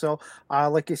them too. So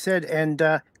like you said, and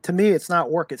to me, it's not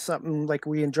work. It's something like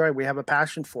we enjoy. We have a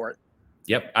passion for it.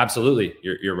 Yep, absolutely.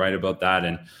 You're right about that.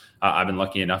 And I've been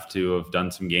lucky enough to have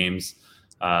done some games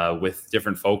with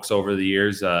different folks over the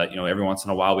years. Every once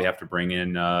in a while we have to bring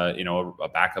in, a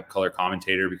backup color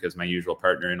commentator, because my usual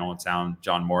partner in Owentown,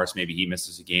 John Morris, maybe he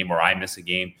misses a game or I miss a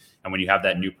game. And when you have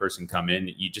that new person come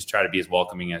in, you just try to be as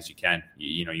welcoming as you can.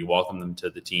 You welcome them to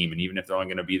the team. And even if they're only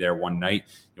going to be there one night,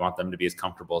 you want them to be as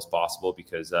comfortable as possible,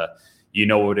 because you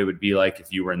know what it would be like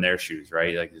if you were in their shoes,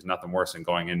 right? Like, there's nothing worse than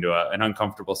going into an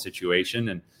uncomfortable situation.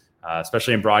 And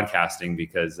especially in broadcasting,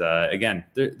 because again,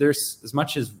 there's, as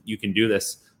much as you can do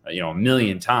this, a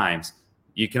million times,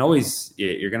 you're going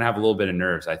to have a little bit of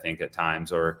nerves, I think, at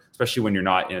times, or especially when you're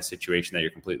not in a situation that you're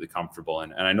completely comfortable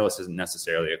in. And I know this isn't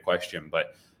necessarily a question,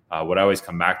 but what I always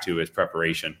come back to is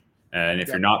preparation. And if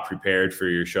you're not prepared for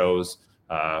your shows,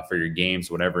 for your games,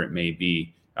 whatever it may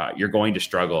be, you're going to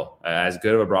struggle. As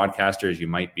good of a broadcaster as you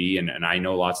might be, and I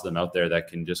know lots of them out there that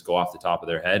can just go off the top of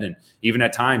their head. And even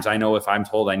at times, I know if I'm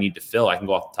told I need to fill, I can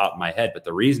go off the top of my head. But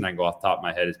the reason I go off the top of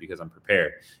my head is because I'm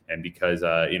prepared, and because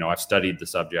I've studied the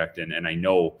subject, and I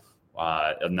know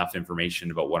enough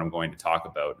information about what I'm going to talk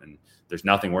about. And there's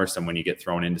nothing worse than when you get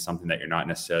thrown into something that you're not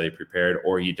necessarily prepared,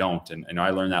 or you don't. And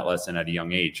I learned that lesson at a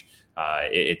young age.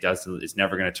 It's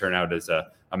never going to turn out as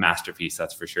a masterpiece,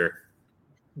 that's for sure.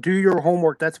 Do your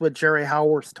homework. That's what Jerry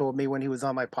Howarth told me when he was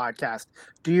on my podcast.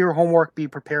 Do your homework, be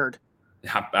prepared.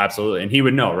 Yeah, absolutely. And he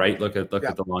would know, right? Look at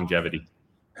the longevity.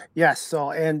 Yes.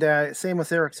 So, and same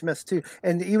with Eric Smith too.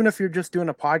 And even if you're just doing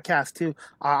a podcast too,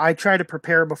 I try to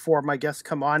prepare before my guests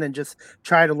come on and just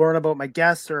try to learn about my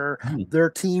guests or their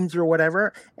teams or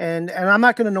whatever. And I'm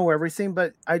not going to know everything,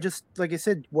 but I just, like I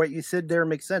said, what you said there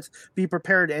makes sense. Be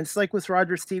prepared. And it's like with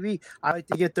Rogers TV, I like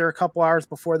to get there a couple hours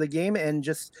before the game and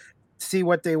just see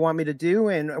what they want me to do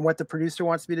and what the producer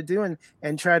wants me to do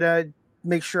and try to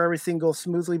make sure everything goes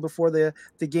smoothly before the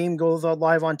game goes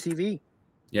live on TV.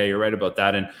 Yeah, you're right about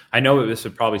that. And I know this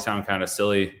would probably sound kind of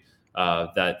silly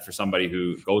that for somebody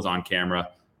who goes on camera,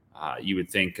 you would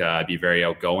think I'd be very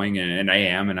outgoing, and I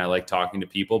am, and I like talking to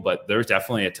people. But there was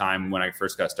definitely a time when I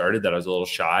first got started that I was a little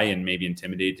shy and maybe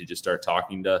intimidated to just start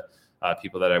talking to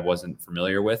people that I wasn't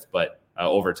familiar with. But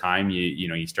over time,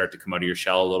 you start to come out of your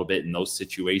shell a little bit in those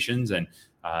situations, and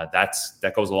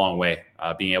that goes a long way.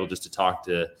 Being able just to talk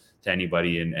to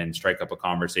anybody and strike up a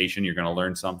conversation, you're going to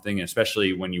learn something,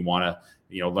 especially when you want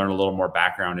to learn a little more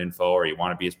background info, or you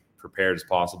want to be as prepared as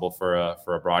possible for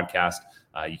a broadcast.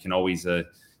 You can always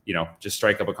just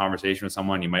strike up a conversation with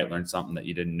someone. You might learn something that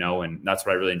you didn't know, and that's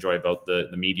what I really enjoy about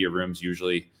the media rooms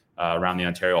usually around the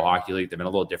Ontario Hockey League. They've been a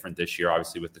little different this year,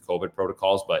 obviously with the COVID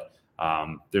protocols, but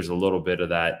there's a little bit of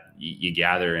that you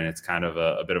gather, and it's kind of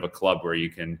a bit of a club where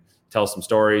you can tell some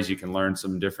stories, you can learn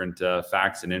some different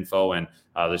facts and info, and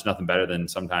there's nothing better than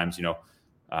sometimes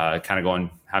kind of going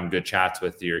having good chats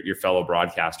with your fellow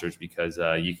broadcasters, because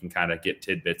you can kind of get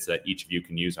tidbits that each of you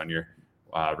can use on your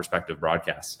respective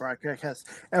broadcasts.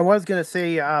 And what I was going to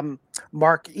say,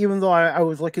 Mark, even though I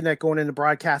was looking at going into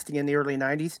broadcasting in the early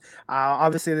 90s,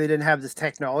 obviously they didn't have this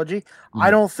technology.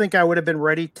 I don't think I would have been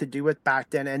ready to do it back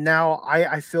then. And now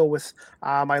I feel with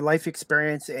my life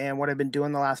experience and what I've been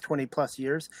doing the last 20 plus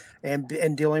years and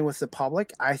dealing with the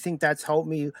public, I think that's helped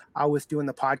me with doing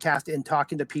the podcast and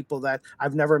talking to people that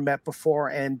I've never met before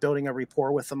and building a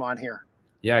rapport with them on here.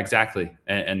 Yeah, exactly.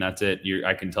 And that's it.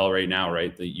 I can tell right now,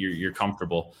 right, that you're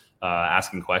comfortable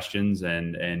asking questions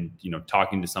and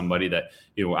talking to somebody that,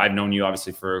 I've known you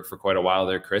obviously for quite a while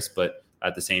there, Chris, but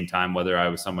at the same time, whether I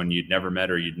was someone you'd never met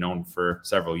or you'd known for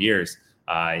several years,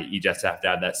 you just have to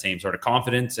have that same sort of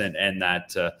confidence and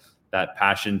that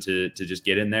passion to just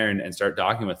get in there and start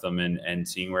talking with them and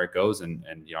seeing where it goes. And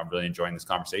I'm really enjoying this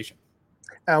conversation.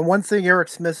 One thing Eric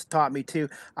Smith taught me too,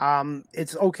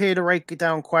 it's okay to write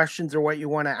down questions or what you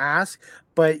want to ask,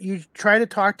 but you try to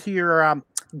talk to your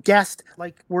guest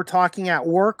like we're talking at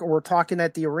work or we're talking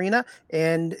at the arena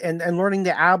and learning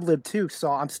the ad-lib too. So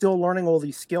I'm still learning all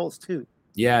these skills too.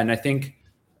 Yeah, and I think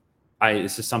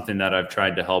this is something that I've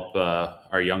tried to help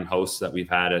our young hosts that we've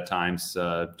had at times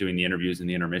doing the interviews and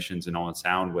the intermissions and on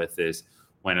sound with is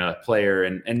when a player,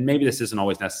 and maybe this isn't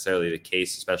always necessarily the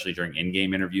case, especially during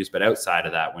in-game interviews, but outside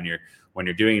of that, when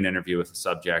you're doing an interview with a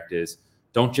subject, is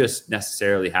don't just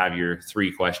necessarily have your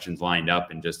 3 questions lined up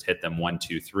and just hit them 1,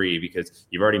 2, 3, because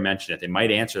you've already mentioned it. They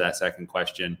might answer that second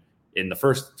question in the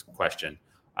first question.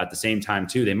 At the same time,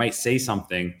 too, they might say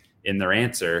something in their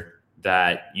answer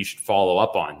that you should follow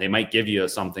up on. They might give you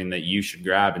something that you should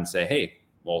grab and say, hey,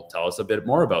 well, tell us a bit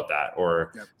more about that.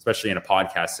 Or especially in a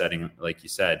podcast setting, like you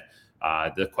said,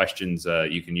 the questions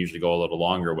you can usually go a little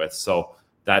longer with. So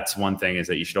that's one thing, is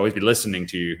that you should always be listening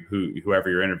to whoever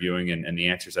you're interviewing and the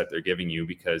answers that they're giving you,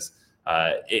 because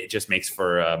it just makes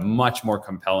for a much more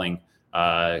compelling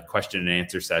question and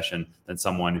answer session than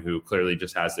someone who clearly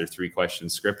just has their 3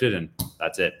 questions scripted and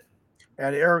that's it.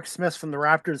 And Eric Smith from the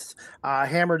Raptors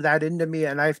hammered that into me,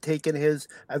 and I've taken his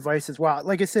advice as well.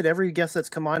 Like I said, every guest that's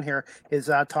come on here has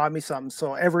taught me something.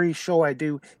 So every show I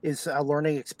do is a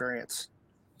learning experience.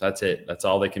 That's it. That's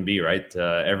all they can be, right?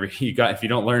 If you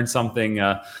don't learn something,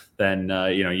 then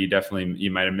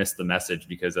you might have missed the message,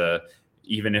 because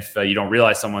even if you don't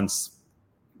realize someone's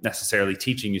necessarily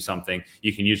teaching you something,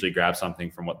 you can usually grab something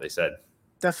from what they said.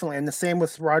 Definitely. And the same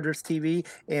with Rogers TV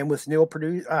and with Neil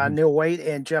White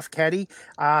and Jeff Keddy.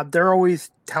 They're always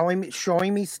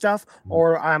showing me stuff,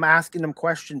 or I'm asking them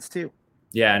questions too.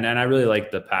 Yeah. And I really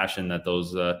like the passion that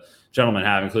those gentlemen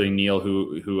have, including Neil,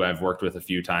 who I've worked with a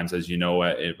few times, as you know,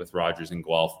 with Rogers and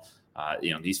Guelph.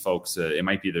 These folks, it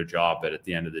might be their job, but at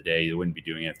the end of the day, they wouldn't be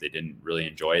doing it if they didn't really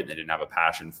enjoy it and they didn't have a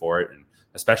passion for it. And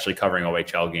especially covering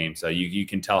OHL games, you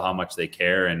can tell how much they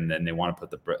care, and then they want to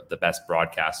put the best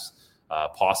broadcasts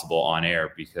possible on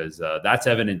air, because that's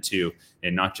evident too,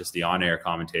 and not just the on-air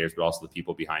commentators, but also the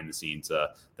people behind the scenes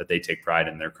that they take pride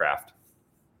in their craft.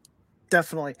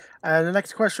 Definitely. The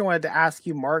next question I wanted to ask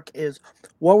you, Mark, is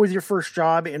what was your first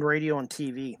job in radio and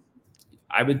TV?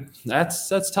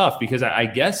 That's tough, because I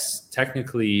guess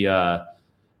technically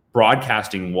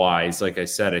broadcasting wise, like I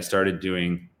said, I started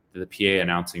doing the PA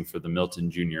announcing for the Milton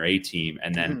Junior A team.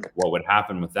 And then what would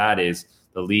happen with that is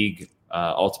the league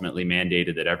ultimately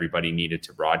mandated that everybody needed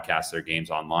to broadcast their games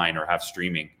online or have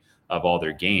streaming of all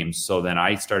their games. So then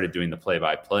I started doing the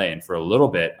play-by-play, and for a little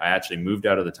bit, I actually moved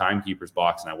out of the timekeeper's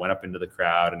box and I went up into the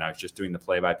crowd, and I was just doing the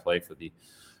play-by-play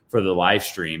for the live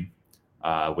stream,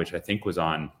 which I think was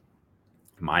on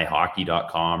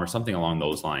myhockey.com or something along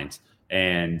those lines.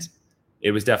 And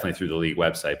it was definitely through the league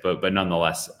website, but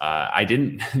nonetheless, I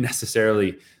didn't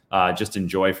necessarily just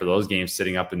enjoy for those games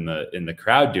sitting up in the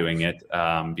crowd doing it,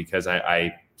 because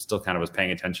I still kind of was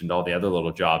paying attention to all the other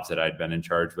little jobs that I'd been in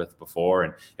charge with before.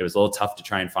 And it was a little tough to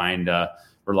try and find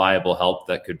reliable help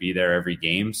that could be there every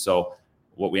game. So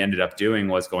what we ended up doing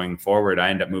was, going forward, I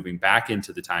ended up moving back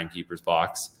into the timekeeper's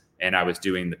box, and I was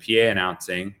doing the PA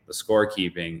announcing, the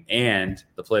scorekeeping, and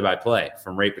the play-by-play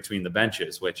from right between the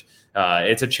benches, which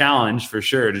it's a challenge for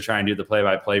sure to try and do the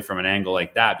play-by-play from an angle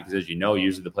like that, because as you know,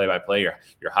 usually the play-by-play,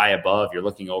 you're high above, you're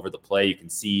looking over the play, you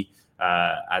can see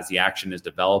as the action is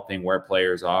developing where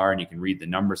players are, and you can read the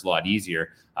numbers a lot easier.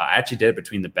 I actually did it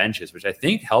between the benches, which I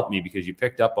think helped me because you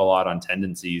picked up a lot on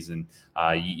tendencies, and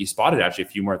you spotted actually a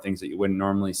few more things that you wouldn't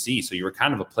normally see. So you were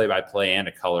kind of a play-by-play and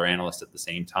a color analyst at the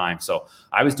same time. So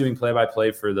I was doing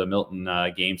play-by-play for the Milton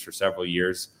games for several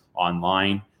years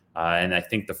online. And I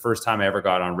think the first time I ever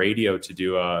got on radio to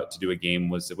do a game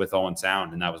was with Owen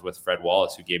Sound, and that was with Fred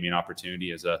Wallace, who gave me an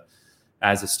opportunity as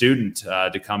a student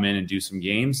to come in and do some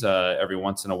games. Every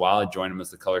once in a while, I'd join him as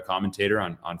the color commentator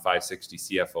on 560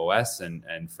 CFOS.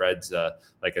 And Fred's,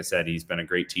 like I said, he's been a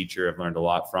great teacher. I've learned a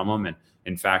lot from him. And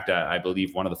in fact, I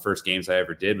believe one of the first games I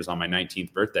ever did was on my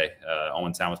 19th birthday.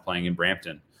 Owen Sound was playing in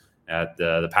Brampton at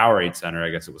the Powerade Center, I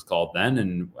guess it was called then.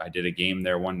 And I did a game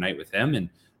there one night with him, and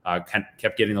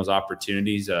kept getting those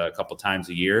opportunities a couple times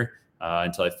a year.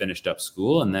 Until I finished up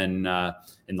school. And then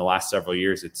in the last several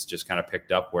years, it's just kind of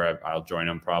picked up where I'll join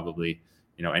them probably,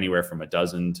 anywhere from a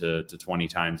dozen to 20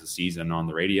 times a season on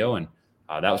the radio. And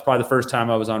that was probably the first time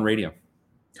I was on radio.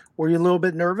 Were you a little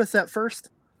bit nervous at first?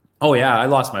 Oh yeah, I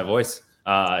lost my voice.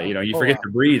 You forget to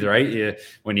breathe, right?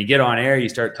 When you get on air, you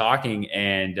start talking,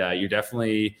 and you're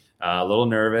definitely a little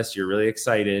nervous. You're really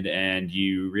excited, and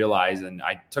you realize, and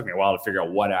it took me a while to figure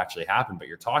out what actually happened, but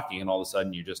you're talking, and all of a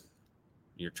sudden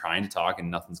you're trying to talk and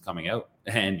nothing's coming out,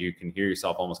 and you can hear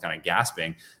yourself almost kind of gasping.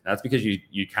 And that's because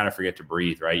you kind of forget to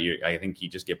breathe, right? I think you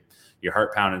just get your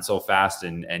heart pounding so fast,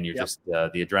 and you're just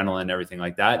the adrenaline and everything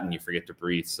like that, and you forget to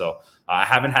breathe. So I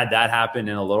haven't had that happen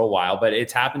in a little while, but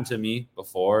it's happened to me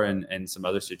before and some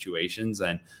other situations.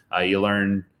 And you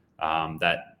learn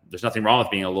that there's nothing wrong with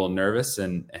being a little nervous.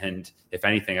 And if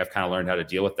anything, I've kind of learned how to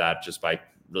deal with that just by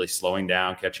really slowing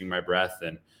down, catching my breath.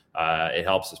 And it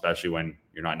helps, especially when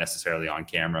you're not necessarily on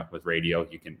camera. With radio,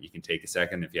 you can take a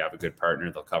second. If you have a good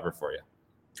partner, they'll cover for you.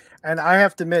 And I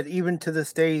have to admit, even to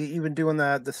this day, even doing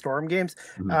the Storm games,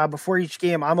 before each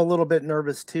game, I'm a little bit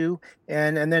nervous too.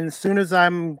 And then as soon as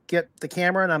I'm get the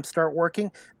camera and I'm start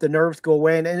working, the nerves go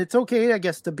away. And it's okay, I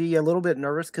guess, to be a little bit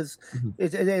nervous, because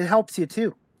it helps you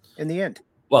too in the end.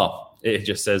 Well, it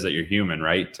just says that you're human,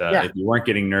 right? If you weren't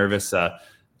getting nervous,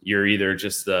 you're either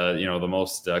just the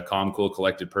most calm, cool,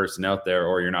 collected person out there,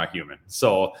 or you're not human.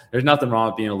 So there's nothing wrong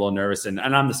with being a little nervous. And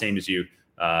I'm the same as you,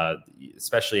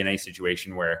 especially in a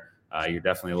situation where you're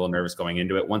definitely a little nervous going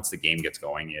into it. Once the game gets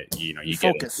going, you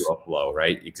get into a flow,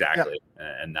 right? Exactly.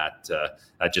 Yep. And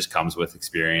that just comes with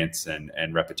experience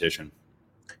and repetition.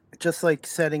 Just like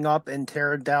setting up and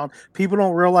tearing down. People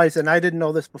don't realize, and I didn't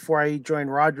know this before I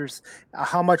joined Rogers,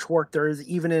 how much work there is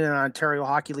even in an Ontario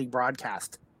Hockey League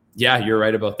broadcast. Yeah, you're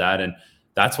right about that. And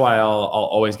that's why I'll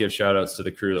always give shout outs to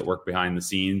the crew that work behind the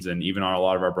scenes. And even on a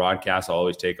lot of our broadcasts, I'll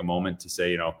always take a moment to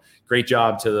say, great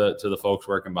job to the folks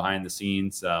working behind the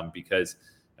scenes, because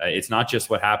it's not just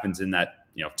what happens in that,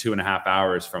 2.5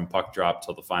 hours from puck drop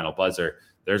till the final buzzer.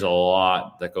 There's a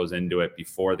lot that goes into it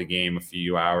before the game, a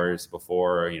few hours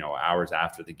before, hours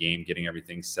after the game, getting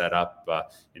everything set up.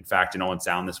 In fact, in Owen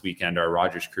Sound this weekend, our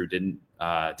Rogers crew didn't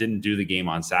do the game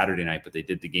on Saturday night, but they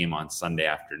did the game on Sunday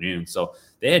afternoon. So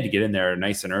they had to get in there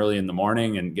nice and early in the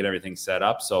morning and get everything set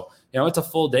up. So, it's a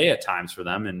full day at times for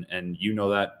them. And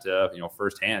that,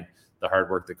 firsthand, the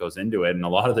hard work that goes into it. And a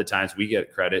lot of the times we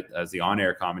get credit as the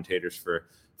on-air commentators for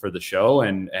the show.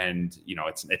 And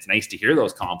it's nice to hear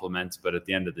those compliments, but at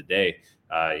the end of the day,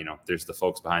 there's the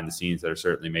folks behind the scenes that are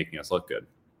certainly making us look good.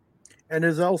 And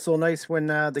it's also nice when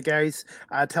the guys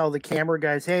tell the camera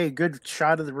guys, hey, good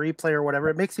shot of the replay or whatever.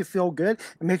 It makes you feel good.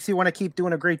 It makes you want to keep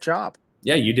doing a great job.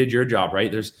 Yeah, you did your job,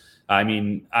 right? I've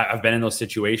been in those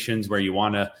situations where you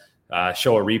want to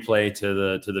show a replay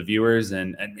to the viewers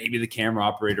and maybe the camera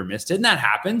operator missed it. And that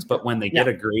happens. But when they get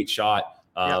a great shot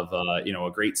of, a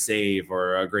great save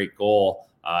or a great goal,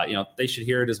 they should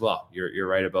hear it as well. You're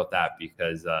right about that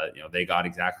because, they got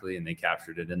exactly and they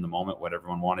captured it in the moment what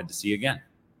everyone wanted to see again.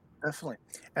 Definitely.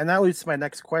 And that leads to my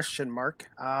next question, Mark.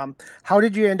 How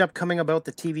did you end up coming about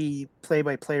the TV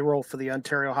play-by-play role for the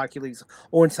Ontario Hockey League's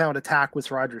Owen Sound Attack with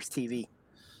Rogers TV?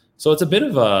 So it's a bit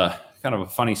of a kind of a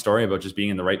funny story about just being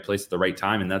in the right place at the right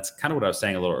time. And that's kind of what I was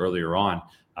saying a little earlier on.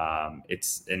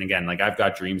 And again, like I've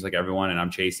got dreams like everyone and I'm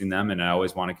chasing them and I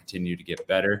always want to continue to get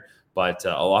better. But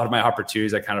a lot of my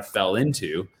opportunities I kind of fell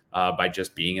into by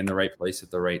just being in the right place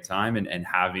at the right time and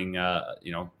having,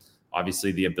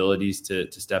 obviously the abilities to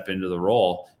step into the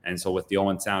role. And so with the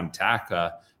Owen Sound Attack,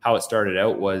 how it started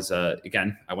out was,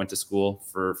 again, I went to school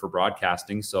for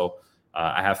broadcasting. So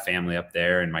I have family up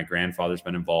there and my grandfather's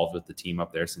been involved with the team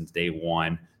up there since day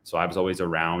one. So I was always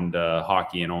around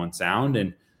hockey and Owen Sound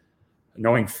and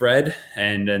knowing Fred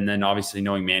and then obviously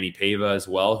knowing Manny Pava as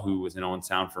well, who was in Owen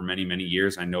Sound for many, many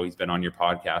years. I know he's been on your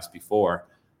podcast before.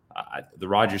 The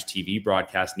Rogers TV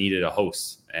broadcast needed a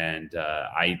host and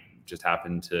I just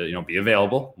happened to be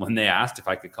available when they asked if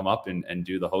I could come up and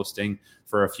do the hosting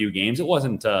for a few games. It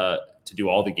wasn't to do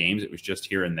all the games, it was just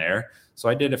here and there. So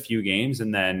I did a few games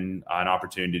and then an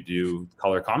opportunity to do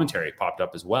color commentary popped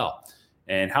up as well.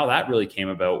 And how that really came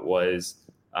about was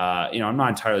I'm not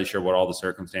entirely sure what all the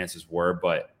circumstances were,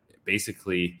 but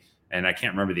basically, and I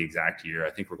can't remember the exact year,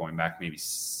 I think we're going back maybe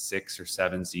 6 or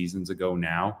 7 seasons ago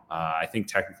now. I think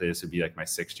technically this would be like my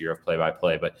 6th year of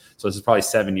play-by-play, but so this is probably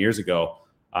 7 years ago.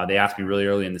 They asked me really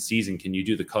early in the season, can you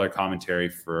do the color commentary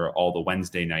for all the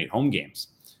Wednesday night home games?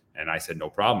 And I said, no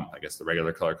problem. I guess the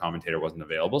regular color commentator wasn't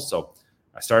available. So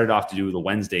I started off to do the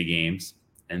Wednesday games.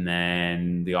 And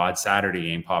then the odd Saturday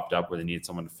game popped up where they needed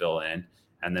someone to fill in.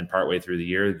 And then partway through the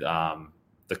year,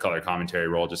 the color commentary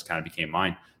role just kind of became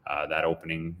mine. That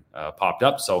opening popped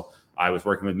up. So I was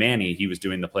working with Manny. He was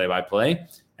doing the play-by-play.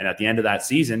 And at the end of that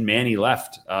season, Manny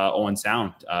left Owen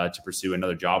Sound to pursue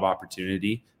another job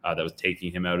opportunity that was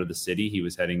taking him out of the city. He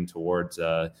was heading towards,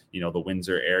 the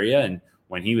Windsor area. And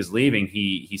when he was leaving,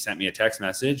 he sent me a text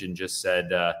message and just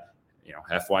said,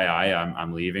 FYI,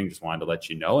 I'm leaving. Just wanted to let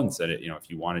you know, and said, if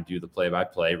you want to do the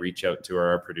play-by-play, reach out to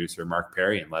our producer, Mark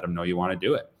Perry, and let him know you want to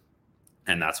do it.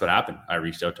 And that's what happened. I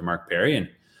reached out to Mark Perry, and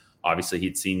obviously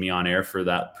he'd seen me on air for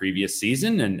that previous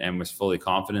season and was fully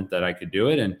confident that I could do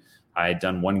it. And I had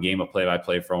done one game of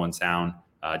play-by-play for Owen Sound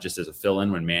just as a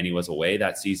fill-in when Manny was away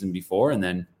that season before. And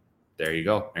then there you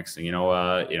go. Next thing you know,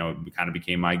 it kind of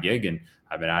became my gig, and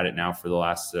I've been at it now for the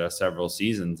last several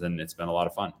seasons, and it's been a lot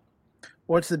of fun.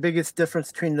 What's the biggest difference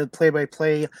between the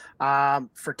play-by-play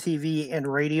for TV and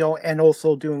radio, and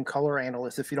also doing color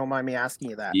analyst, if you don't mind me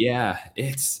asking you that? Yeah,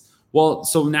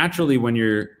 so naturally when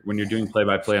you're doing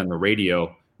play-by-play on the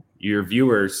radio, your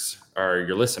viewers are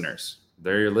your listeners.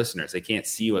 They're your listeners. They can't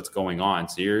see what's going on.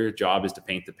 So your job is to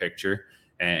paint the picture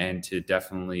and to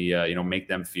definitely, make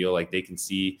them feel like they can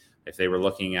see. If they were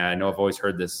looking at, I know I've always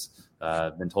heard this,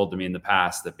 been told to me in the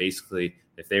past, that basically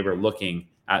if they were looking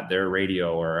at their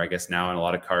radio, or I guess now in a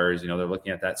lot of cars, they're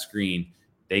looking at that screen,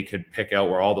 they could pick out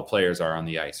where all the players are on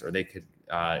the ice, or they could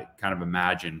kind of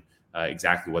imagine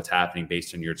exactly what's happening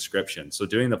based on your description. So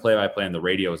doing the play-by-play on the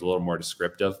radio is a little more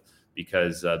descriptive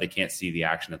because they can't see the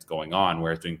action that's going on.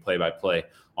 Whereas doing play-by-play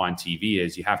on TV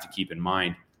is you have to keep in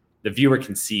mind the viewer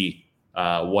can see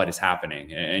what is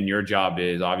happening. And your job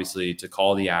is obviously to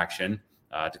call the action,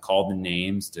 to call the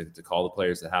names, to call the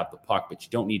players that have the puck, but you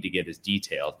don't need to get as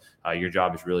detailed. Your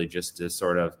job is really just to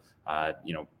sort of,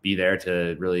 be there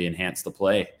to really enhance the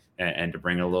play and to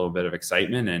bring a little bit of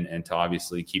excitement and to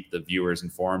obviously keep the viewers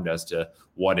informed as to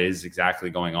what is exactly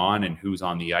going on and who's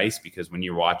on the ice. Because when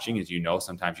you're watching, as you know,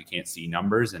 sometimes you can't see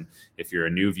numbers. And if you're a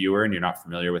new viewer and you're not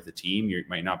familiar with the team, you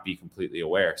might not be completely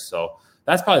aware. So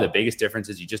that's probably the biggest difference,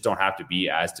 is you just don't have to be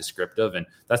as descriptive. And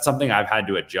that's something I've had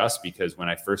to adjust, because when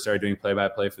I first started doing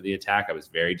play-by-play for the Attack, I was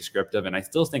very descriptive. And I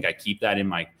still think I keep that in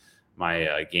my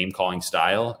game calling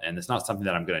style. And it's not something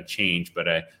that I'm going to change, but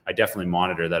I definitely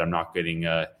monitor that I'm not getting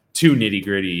too nitty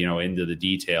gritty, into the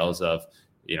details of,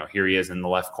 here he is in the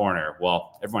left corner.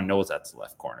 Well, everyone knows that's the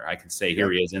left corner. I can say here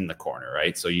he is in the corner,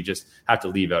 right? So you just have to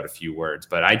leave out a few words.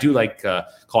 But I do like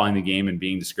calling the game and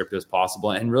being descriptive as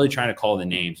possible, and really trying to call the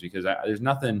names, because there's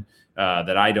nothing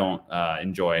that I don't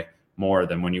enjoy more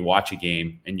than when you watch a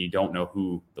game and you don't know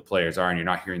who the players are and you're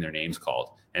not hearing their names called.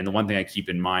 And the one thing I keep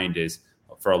in mind is,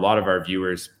 for a lot of our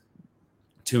viewers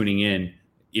tuning in,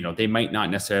 they might not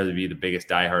necessarily be the biggest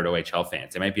diehard OHL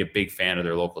fans. They might be a big fan of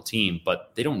their local team,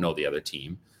 but they don't know the other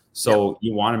team. So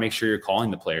you want to make sure you're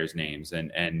calling the players' names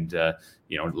and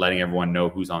letting everyone know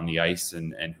who's on the ice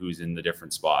and who's in the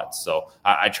different spots. So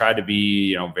I try to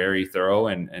be, very thorough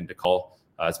and to call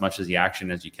as much as the action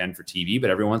as you can for TV. But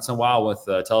every once in a while with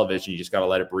television, you just got to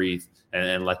let it breathe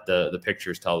and let the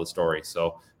pictures tell the story.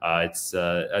 So it's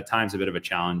at times a bit of a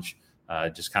challenge,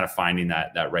 just kind of finding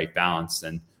that right balance.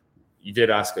 And you did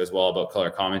ask as well about color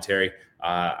commentary.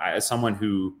 As someone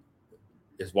who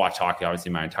has watched hockey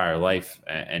obviously my entire life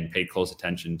and paid close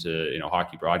attention to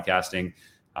hockey broadcasting,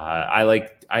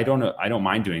 I don't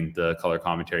mind doing the color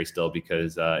commentary still,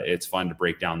 because it's fun to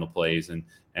break down the plays, and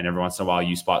every once in a while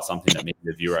you spot something that maybe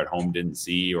the viewer at home didn't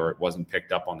see, or it wasn't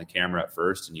picked up on the camera at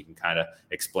first, and you can kind of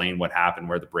explain what happened,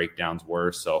 where the breakdowns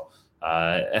were. So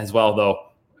as well, though,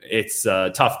 it's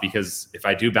tough, because if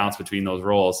I do bounce between those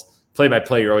roles,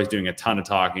 play-by-play, you're always doing a ton of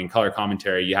talking. Color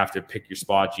commentary, you have to pick your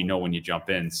spots, when you jump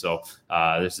in. So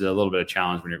there's a little bit of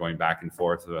challenge when you're going back and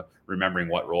forth, remembering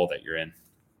what role that you're in.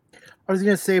 I was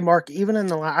going to say, Mark, even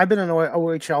I've been an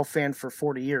OHL fan for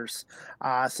 40 years,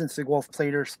 since the Guelph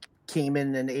Platers came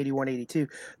in 81, 82.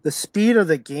 The speed of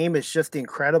the game is just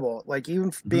incredible. Like,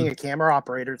 even being a camera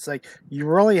operator, it's like you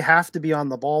really have to be on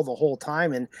the ball the whole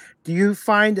time. And do you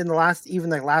find in the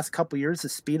last couple of years, the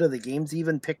speed of the game's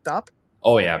even picked up?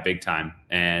 Oh yeah, big time.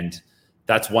 And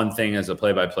that's one thing as a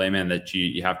play-by-play man that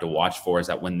you have to watch for, is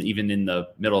that when even in the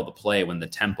middle of the play, when the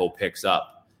tempo picks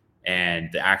up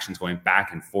and the action's going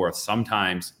back and forth,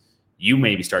 sometimes you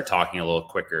maybe start talking a little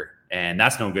quicker, and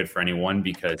that's no good for anyone,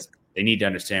 because they need to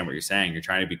understand what you're saying. You're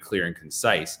trying to be clear and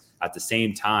concise. At the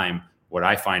same time, what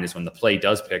I find is when the play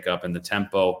does pick up and the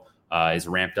tempo is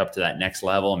ramped up to that next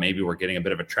level, maybe we're getting a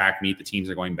bit of a track meet, the teams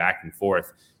are going back and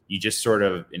forth, you just sort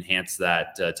of enhance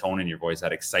that tone in your voice,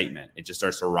 that excitement. It just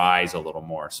starts to rise a little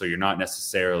more. So you're not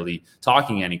necessarily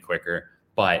talking any quicker,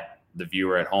 but the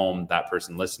viewer at home, that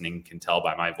person listening, can tell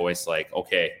by my voice, like,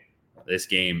 okay, this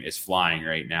game is flying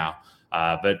right now.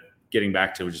 But getting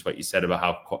back to just what you said about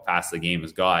how fast the game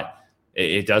has got,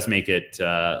 it does make it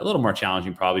a little more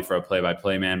challenging probably for a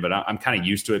play-by-play man, but I'm kind of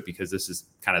used to it, because this is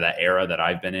kind of that era that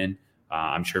I've been in.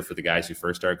 I'm sure for the guys who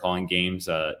first started calling games,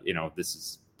 this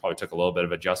is probably took a little bit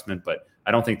of adjustment, but I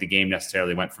don't think the game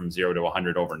necessarily went from 0 to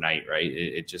 100 overnight, right?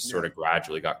 It just sort of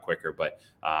gradually got quicker. But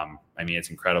it's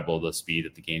incredible the speed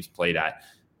that the game's played at.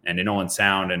 And in Owen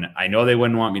Sound, and I know they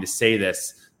wouldn't want me to say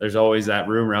this, there's always that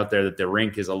rumor out there that the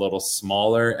rink is a little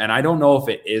smaller. And I don't know if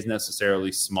it is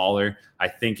necessarily smaller. I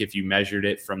think if you measured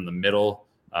it from the middle,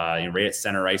 right at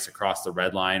center ice across the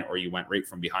red line, or you went right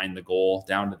from behind the goal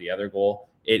down to the other goal,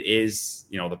 it is,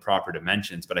 the proper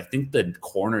dimensions. But I think the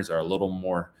corners are a little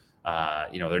more,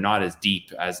 they're not as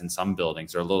deep as in some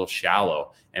buildings. They're a little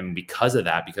shallow. And because of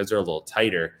that, because they're a little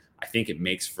tighter, I think it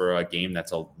makes for a game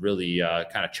that's a really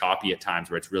kind of choppy at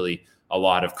times, where it's really a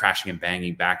lot of crashing and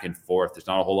banging back and forth. There's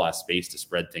not a whole lot of space to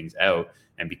spread things out.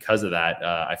 And because of that,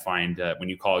 I find when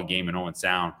you call a game in Owen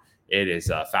Sound, it is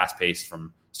fast paced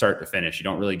from start to finish. You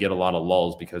don't really get a lot of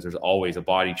lulls, because there's always a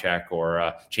body check or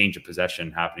a change of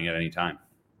possession happening at any time.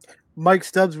 Mike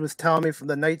Stubbs was telling me from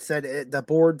the night, said the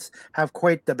boards have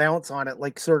quite the bounce on it,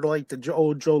 like sort of like the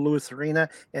old Joe Louis Arena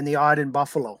and the Odd in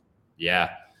Buffalo. Yeah.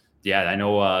 I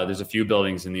know there's a few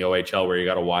buildings in the OHL where you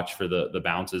got to watch for the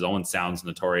bounces. Owen Sound's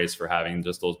notorious for having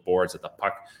just those boards that the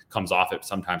puck comes off it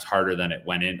sometimes harder than it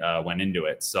went into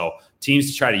it. So teams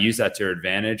to try to use that to their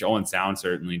advantage. Owen Sound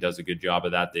certainly does a good job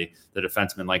of that. The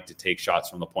defensemen like to take shots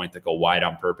from the point that go wide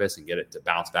on purpose and get it to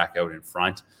bounce back out in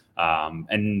front.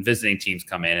 And visiting teams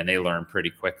come in and they learn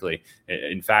pretty quickly.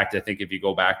 In fact, I think if you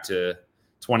go back to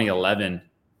 2011,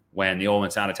 when the Owen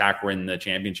Sound Attack were in the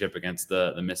championship against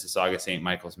the Mississauga St.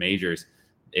 Michael's Majors,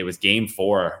 it was Game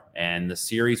 4, and the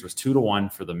series was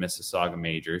 2-1 for the Mississauga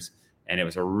Majors, and it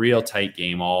was a real tight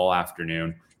game all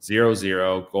afternoon,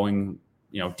 0-0, going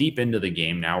deep into the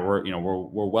game. Now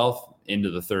we're well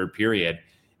into the third period,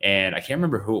 and I can't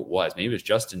remember who it was. Maybe it was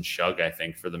Justin Shug, I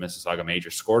think, for the Mississauga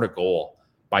Majors, scored a goal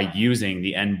by using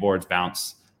the end boards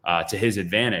bounce to his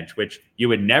advantage, which you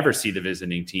would never see the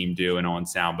visiting team do in Owen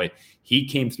Sound. But he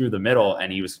came through the middle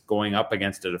and he was going up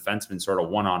against a defenseman sort of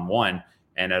one-on-one.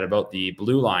 And at about the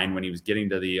blue line, when he was getting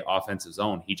to the offensive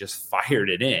zone, he just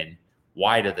fired it in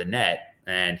wide of the net.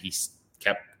 And he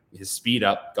kept his speed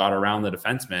up, got around the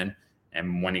defenseman.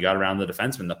 And when he got around the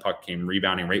defenseman, the puck came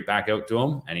rebounding right back out to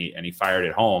him, and he fired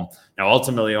it home. Now,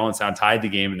 ultimately, Owen Sound tied the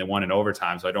game and they won in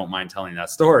overtime, so I don't mind telling that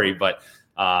story. But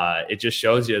it just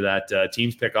shows you that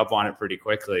teams pick up on it pretty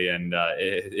quickly, and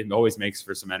it always makes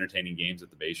for some entertaining games at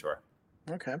the Bayshore.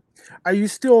 Okay. Are you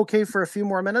still okay for a few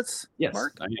more minutes, yes,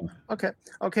 Mark? I am. Okay.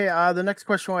 The next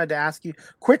question I wanted to ask you,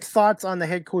 quick thoughts on the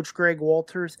head coach, Greg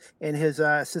Walters, and his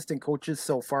assistant coaches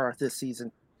so far this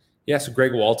season. Yeah, so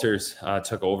Greg Walters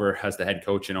took over as the head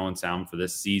coach in Owen Sound for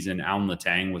this season. Alan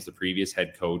Letang was the previous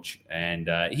head coach, and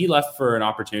he left for an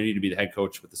opportunity to be the head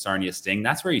coach with the Sarnia Sting.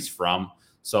 That's where he's from.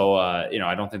 So,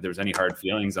 I don't think there was any hard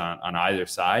feelings on either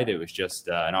side. It was just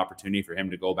an opportunity for him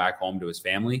to go back home to his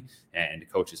family and to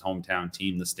coach his hometown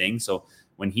team, the Sting. So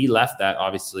when he left, that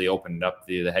obviously opened up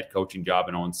the head coaching job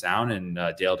in Owen Sound, and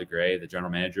Dale DeGray, the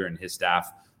general manager, and his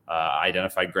staff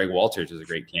identified Greg Walters as a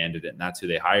great candidate, and that's who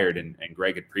they hired. And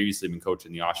Greg had previously been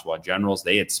coaching the Oshawa Generals.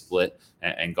 They had split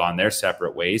and gone their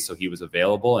separate ways, so he was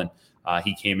available, and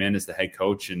he came in as the head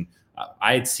coach. And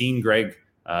I had seen Greg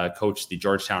coach the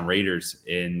Georgetown Raiders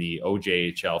in the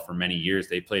OJHL for many years.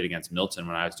 They played against Milton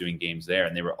when I was doing games there,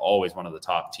 and they were always one of the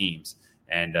top teams.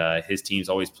 And his teams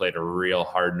always played a real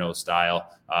hard-nosed style.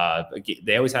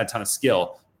 They always had a ton of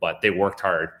skill, but they worked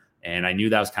hard. And I knew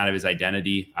that was kind of his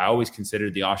identity. I always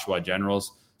considered the Oshawa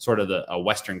Generals sort of a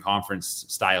Western Conference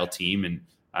style team. And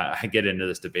I get into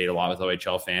this debate a lot with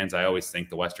OHL fans. I always think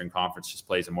the Western Conference just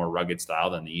plays a more rugged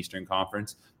style than the Eastern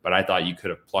Conference. But I thought you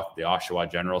could have plucked the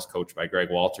Oshawa Generals, coached by Greg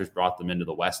Walters, brought them into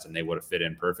the West, and they would have fit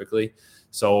in perfectly.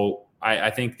 So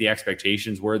I think the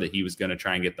expectations were that he was going to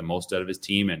try and get the most out of his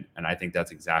team. And I think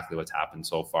that's exactly what's happened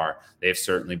so far. They've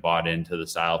certainly bought into the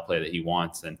style of play that he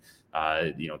wants. And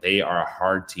they are a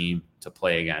hard team to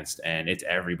play against, and it's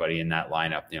everybody in that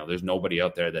lineup. There's nobody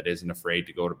out there that isn't afraid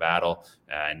to go to battle,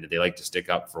 and they like to stick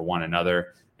up for one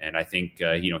another. And I think,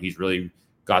 he's really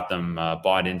got them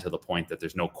bought into the point that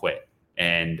there's no quit,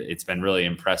 and it's been really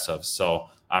impressive. So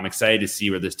I'm excited to see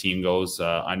where this team goes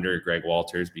under Greg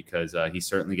Walters, because he's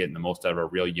certainly getting the most out of a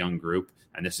real young group,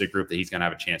 and this is a group that he's going to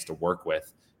have a chance to work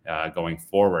with going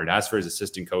forward. As for his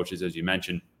assistant coaches, as you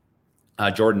mentioned,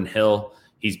 Jordan Hill,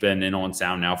 he's been in Owen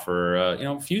Sound now for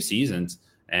a few seasons,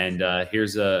 and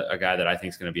here's a guy that I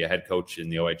think is going to be a head coach in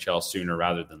the OHL sooner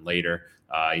rather than later.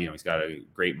 He's got a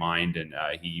great mind, and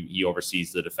he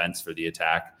oversees the defense for the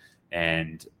Attack,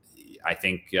 and I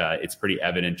think it's pretty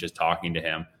evident just talking to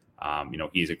him.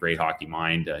 He's a great hockey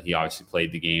mind. He obviously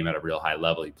played the game at a real high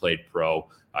level. He played pro.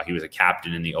 He was a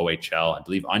captain in the OHL, I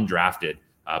believe undrafted.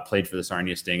 Played for the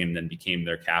Sarnia Sting and then became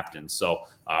their captain. So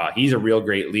he's a real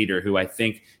great leader who I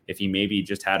think if he maybe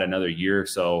just had another year or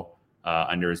so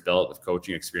under his belt with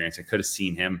coaching experience, I could have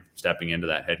seen him stepping into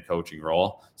that head coaching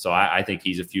role. So I think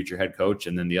he's a future head coach.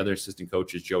 And then the other assistant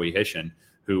coach is Joey Hishin,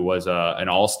 who was an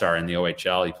all-star in the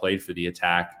OHL. He played for the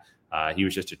Attack. He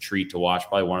was just a treat to watch,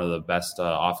 probably one of the best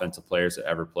offensive players that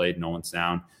ever played in Owen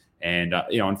Sound. And,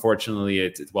 unfortunately,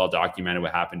 it's well documented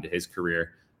what happened to his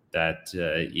career, that,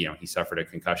 he suffered a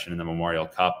concussion in the Memorial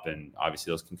Cup, and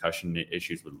obviously those concussion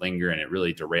issues would linger, and it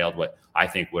really derailed what I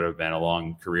think would have been a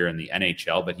long career in the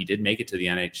NHL. But he did make it to the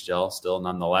NHL still,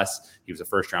 nonetheless. He was a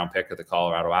first-round pick of the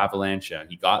Colorado Avalanche.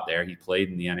 He got there. He played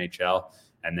in the NHL,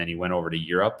 and then he went over to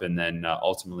Europe, and then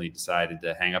ultimately decided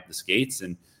to hang up the skates.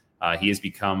 And he has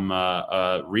become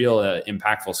a real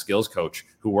impactful skills coach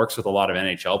who works with a lot of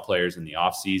NHL players in the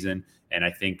offseason. And I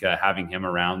think having him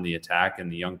around the Attack and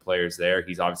the young players there,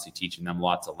 he's obviously teaching them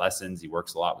lots of lessons. He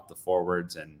works a lot with the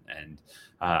forwards. And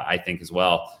I think as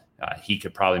well, he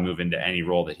could probably move into any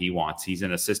role that he wants. He's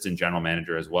an assistant general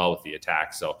manager as well with the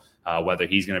Attack. So whether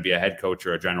he's going to be a head coach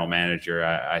or a general manager,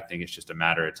 I think it's just a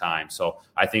matter of time. So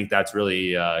I think that's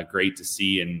really great to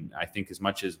see. And I think as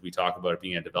much as we talk about it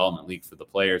being a development league for the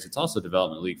players, it's also a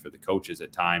development league for the coaches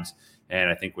at times. And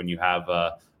I think when you have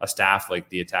a staff like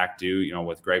the Attack do,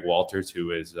 with Greg Walters,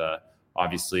 who is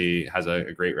obviously has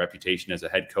a great reputation as a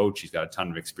head coach, he's got a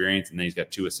ton of experience, and then he's got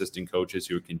two assistant coaches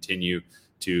who continue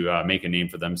to make a name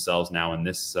for themselves now in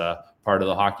this part of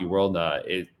the hockey world.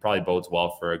 It probably bodes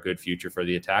well for a good future for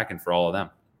the Attack and for all of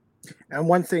them. And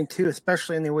one thing too,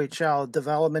 especially in the OHL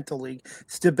developmental league,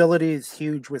 stability is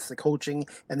huge with the coaching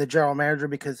and the general manager,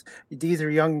 because these are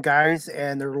young guys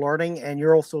and they're learning, and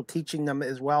you're also teaching them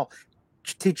as well,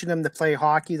 teaching them to play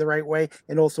hockey the right way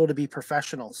and also to be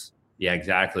professionals. Yeah,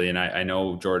 exactly. And I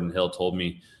know Jordan Hill told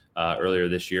me earlier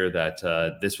this year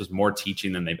that this was more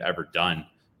teaching than they've ever done,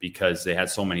 because they had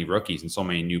so many rookies and so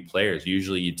many new players.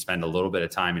 Usually you'd spend a little bit of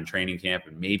time in training camp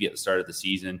and maybe at the start of the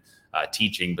season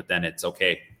teaching, but then it's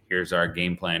okay, here's our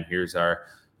game plan, here's our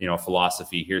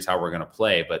philosophy, here's how we're going to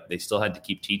play. But they still had to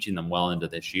keep teaching them well into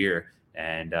this year.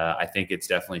 And I think it's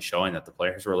definitely showing that the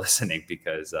players were listening,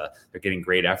 because they're getting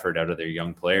great effort out of their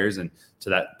young players. And to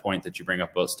that point that you bring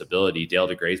up about stability, Dale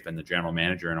DeGray's been the general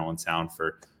manager in Owen Sound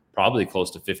for probably close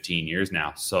to 15 years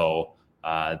now. So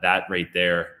that right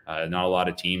there, not a lot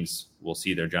of teams will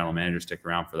see their general manager stick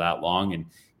around for that long. And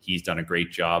he's done a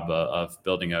great job of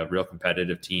building a real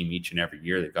competitive team each and every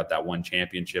year. They've got that one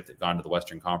championship. They've gone to the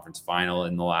Western Conference final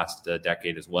in the last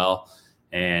decade as well.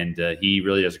 And he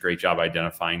really does a great job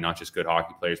identifying not just good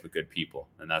hockey players, but good people.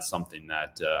 And that's something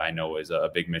that I know is a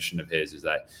big mission of his, is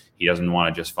that he doesn't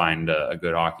want to just find a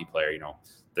good hockey player.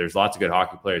 there's lots of good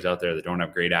hockey players out there that don't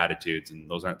have great attitudes, and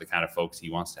those aren't the kind of folks he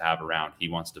wants to have around. He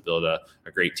wants to build a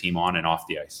great team on and off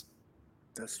the ice.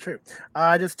 That's true.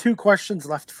 Just 2 questions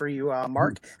left for you,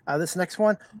 Mark. This next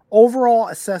one, overall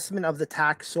assessment of the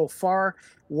TAC so far.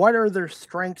 What are their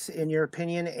strengths in your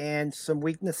opinion, and some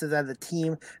weaknesses as a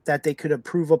team that they could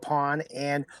improve upon?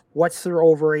 And what's their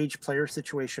overage player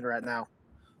situation right now?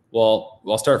 Well,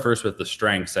 I'll start first with the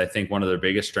strengths. I think one of their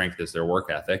biggest strengths is their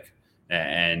work ethic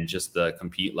and just the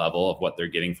compete level of what they're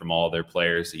getting from all their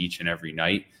players each and every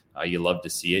night. You love to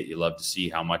see it. You love to see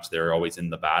how much they're always in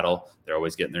the battle. They're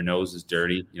always getting their noses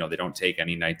dirty. They don't take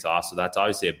any nights off. So that's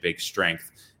obviously a big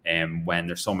strength. And when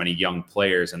there's so many young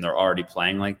players and they're already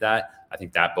playing like that, I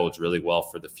think that bodes really well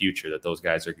for the future, that those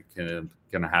guys are going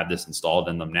to have this installed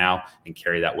in them now and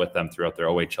carry that with them throughout their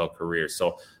OHL career.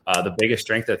 So the biggest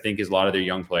strength, I think, is a lot of their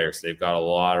young players. They've got a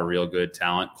lot of real good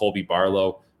talent. Colby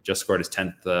Barlow just scored his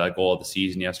 10th goal of the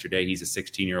season yesterday. He's a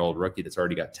 16-year-old rookie that's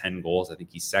already got 10 goals. I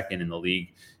think he's second in the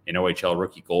league in OHL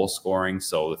rookie goal scoring.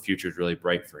 So the future is really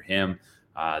bright for him.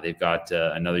 They've got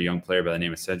another young player by the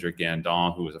name of Cedric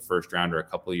Gandon, who was a first rounder a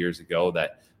couple of years ago,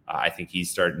 that I think he's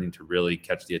starting to really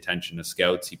catch the attention of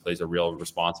scouts. He plays a real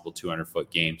responsible 200-foot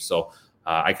game. So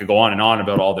I could go on and on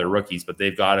about all their rookies, but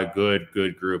they've got a good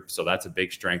group. So that's a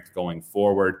big strength going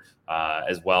forward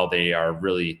as well. They are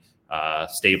really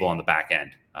stable on the back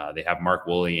end. They have Mark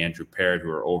Woolley, Andrew Parrott, who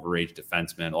are overage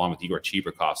defensemen, along with Igor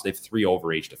Chibrikov. So they have 3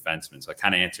 overage defensemen. So it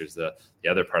kind of answers the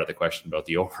other part of the question about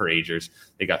the overagers.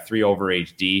 They got 3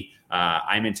 overage D.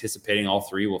 I'm anticipating all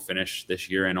 3 will finish this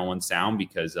year in Owen Sound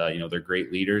because, they're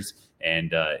great leaders.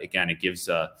 And again, it gives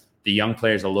the young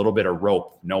players a little bit of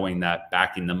rope, knowing that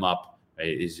backing them up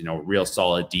is, real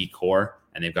solid D core.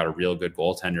 And they've got a real good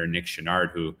goaltender, Nick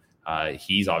Chenard, who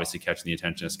he's obviously catching the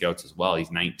attention of scouts as well.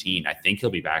 He's 19. I think he'll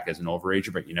be back as an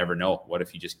overager, but you never know. What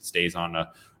if he just stays on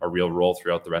a real role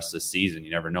throughout the rest of the season?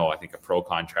 You never know. I think a pro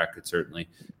contract could certainly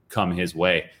come his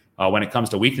way. When it comes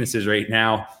to weaknesses right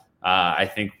now, I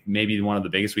think maybe one of the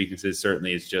biggest weaknesses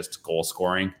certainly is just goal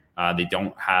scoring. They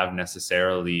don't have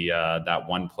necessarily that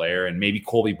one player, and maybe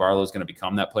Colby Barlow is going to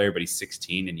become that player, but he's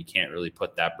 16 and you can't really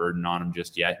put that burden on him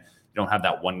just yet. You don't have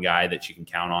that one guy that you can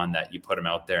count on, that you put him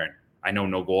out there. And I know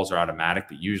no goals are automatic,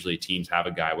 but usually teams have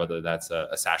a guy, whether that's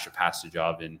a Sasha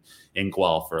Pastujov in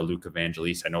Guelph or a Luke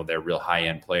Evangelista. I know they're real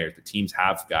high-end players. The teams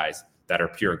have guys that are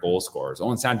pure goal scorers.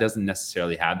 Owen Sound doesn't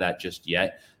necessarily have that just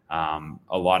yet.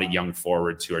 A lot of young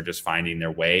forwards who are just finding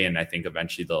their way, and I think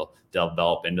eventually they'll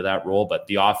develop into that role. But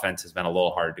the offense has been a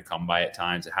little hard to come by at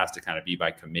times. It has to kind of be by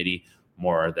committee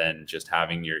more than just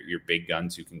having your big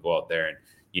guns who can go out there and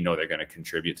they're going to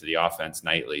contribute to the offense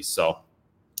nightly. So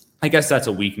I guess that's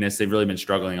a weakness. They've really been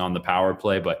struggling on the power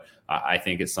play, but I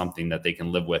think it's something that they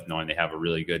can live with, knowing they have a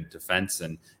really good defense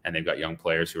and they've got young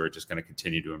players who are just going to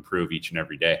continue to improve each and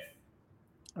every day.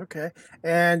 Okay.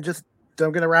 And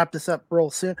I'm going to wrap this up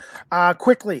real soon.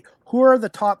 Quickly, who are the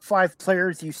top 5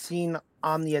 players you've seen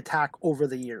on the attack over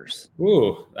the years?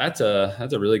 Ooh, that's a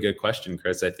really good question,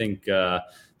 Chris. I think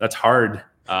that's hard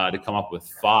to come up with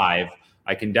 5.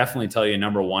 I can definitely tell you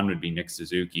number 1 would be Nick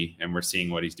Suzuki, and we're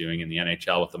seeing what he's doing in the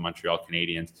NHL with the Montreal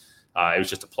Canadiens. It was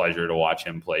just a pleasure to watch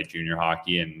him play junior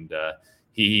hockey, and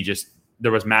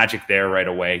there was magic there right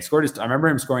away. I remember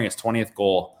him scoring his 20th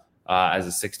goal as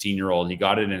a 16-year-old. He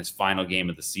got it in his final game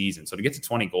of the season. So to get to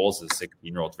 20 goals as a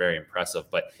 16-year-old is very impressive.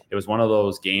 But it was one of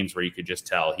those games where you could just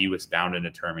tell he was bound and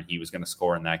determined he was going to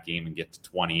score in that game and get to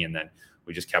 20. And then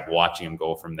we just kept watching him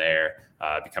go from there,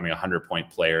 becoming a 100-point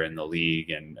player in the league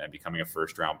and becoming a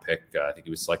first-round pick. I think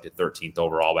he was selected 13th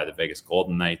overall by the Vegas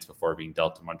Golden Knights before being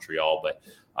dealt to Montreal. But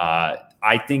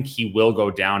I think he will go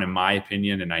down, in my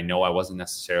opinion. And I know I wasn't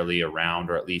necessarily around,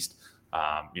 or at least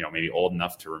maybe old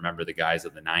enough to remember the guys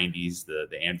of the 90s,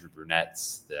 the Andrew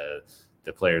Brunettes,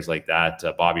 the players like that.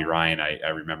 Bobby Ryan, I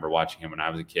remember watching him when I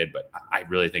was a kid, but I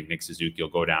really think Nick Suzuki will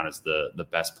go down as the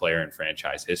best player in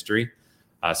franchise history.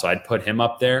 So I'd put him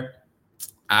up there.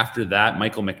 After that,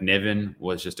 Michael McNiven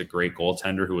was just a great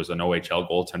goaltender who was an OHL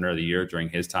goaltender of the year during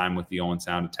his time with the Owen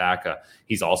Sound Attack.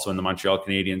 He's also in the Montreal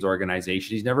Canadiens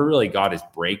organization. He's never really got his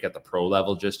break at the pro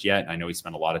level just yet. I know he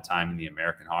spent a lot of time in the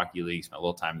American Hockey League, spent a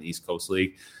little time in the East Coast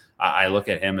League. I look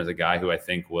at him as a guy who I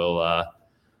think will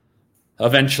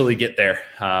eventually get there.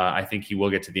 I think he will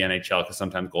get to the NHL because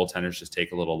sometimes goaltenders just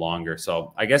take a little longer.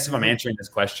 So I guess if I'm answering this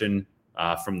question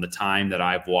from the time that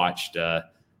I've watched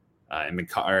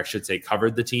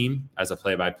covered the team as a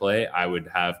play-by-play, I would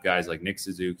have guys like Nick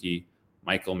Suzuki,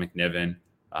 Michael McNiven,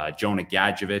 Jonah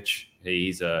Gadjevich.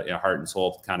 He's a heart and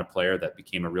soul kind of player that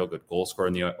became a real good goal scorer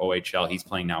in the OHL. He's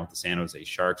playing now with the San Jose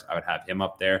Sharks. I would have him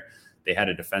up there. They had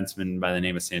a defenseman by the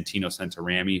name of Santino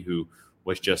Santarami who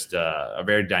was just a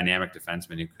very dynamic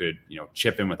defenseman who could,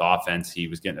 chip in with offense. He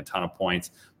was getting a ton of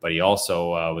points, but he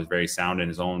also was very sound in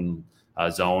his own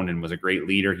zone and was a great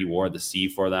leader. He wore the C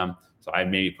for them. So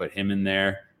I'd maybe put him in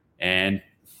there. And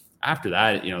after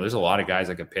that, there's a lot of guys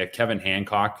I could pick. Kevin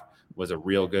Hancock was a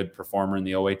real good performer in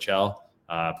the OHL,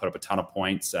 put up a ton of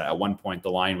points. At one point,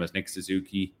 the line was Nick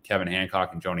Suzuki, Kevin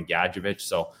Hancock, and Jonah Gadjevich.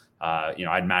 So,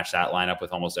 I'd match that lineup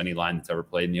with almost any line that's ever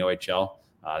played in the OHL.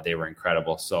 They were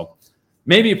incredible. So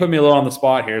maybe you put me a little on the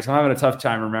spot here. So I'm having a tough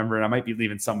time remembering. I might be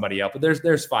leaving somebody out, but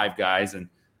there's 5 guys. And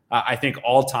I think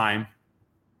all time,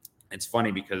 it's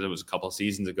funny because it was a couple of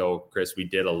seasons ago, Chris, we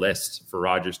did a list for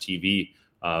Rogers TV.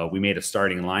 We made a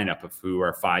starting lineup of who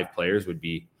our 5 players would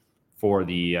be for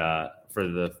the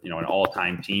an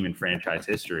all-time team in franchise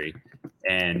history.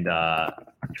 And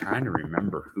I'm trying to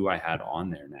remember who I had on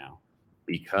there now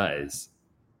because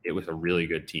it was a really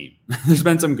good team. There's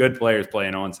been some good players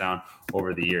playing Owen Sound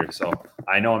over the years. So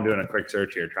I know I'm doing a quick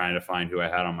search here trying to find who I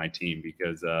had on my team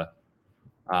because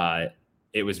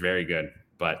it was very good.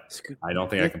 But I don't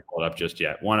think I can pull it up just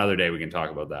yet. One other day we can talk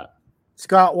about that.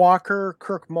 Scott Walker,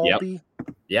 Kirk Maltby.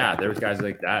 Yep. Yeah, there was guys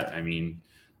like that. I mean,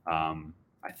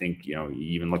 I think, you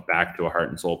even look back to a heart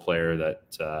and soul player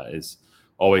that is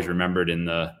always remembered in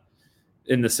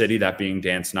the city, that being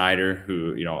Dan Snyder,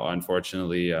 who,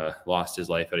 unfortunately lost his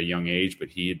life at a young age, but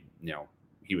he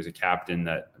was a captain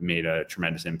that made a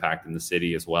tremendous impact in the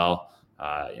city as well.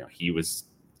 He was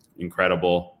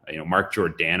incredible. Mark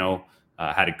Giordano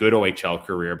had a good OHL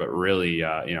career, but really,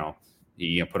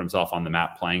 he put himself on the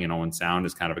map playing in Owen Sound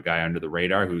as kind of a guy under the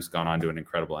radar who's gone on to an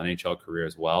incredible NHL career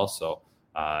as well. So,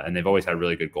 and they've always had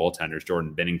really good goaltenders.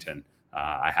 Jordan Binnington,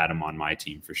 I had him on my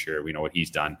team for sure. We know what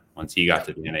he's done once he got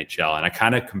to the NHL. And I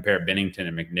kind of compare Binnington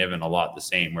and McNiven a lot the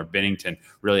same, where Binnington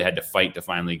really had to fight to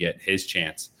finally get his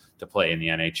chance to play in the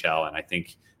NHL. And I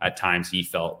think at times he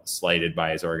felt slighted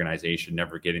by his organization,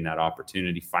 never getting that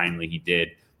opportunity. Finally, he did,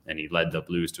 and he led the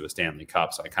Blues to a Stanley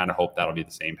Cup. So I kind of hope that'll be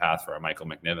the same path for Michael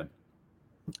McNiven.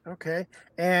 Okay.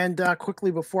 And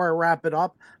quickly before I wrap it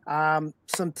up,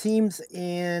 some teams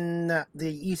in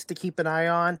the East to keep an eye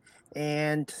on,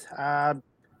 and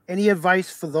any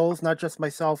advice for those, not just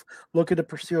myself, looking to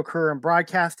pursue a career in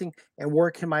broadcasting, and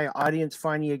where can my audience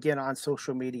find you again on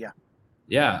social media?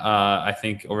 Yeah, I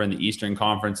think over in the Eastern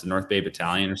Conference, the North Bay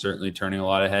Battalion are certainly turning a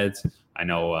lot of heads. I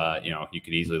know, you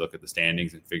could easily look at the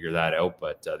standings and figure that out,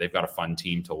 but they've got a fun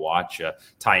team to watch.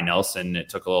 Ty Nelson, it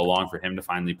took a little long for him to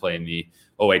finally play in the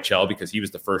OHL because he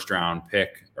was the first round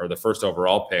pick or the first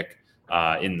overall pick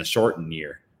in the shortened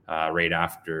year right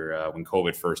after when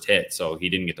COVID first hit. So he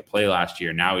didn't get to play last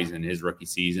year. Now he's in his rookie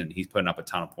season. He's putting up a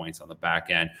ton of points on the back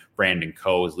end. Brandon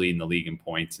Coe is leading the league in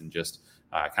points and just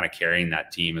kind of carrying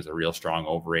that team as a real strong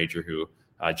overager who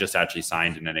just actually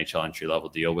signed an NHL entry-level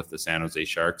deal with the San Jose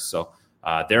Sharks. So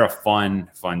they're a fun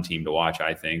team to watch,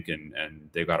 I think, and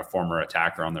they've got a former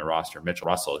attacker on their roster, Mitchell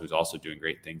Russell, who's also doing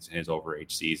great things in his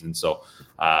overage season. So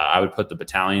I would put the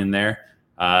Battalion there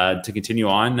to continue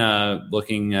on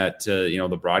looking at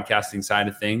the broadcasting side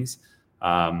of things.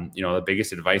 The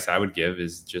biggest advice I would give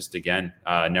is just, again,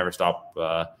 never stop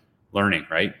learning,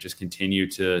 right? Just continue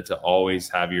to always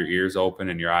have your ears open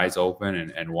and your eyes open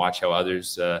and watch how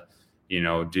others,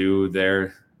 do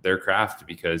their craft,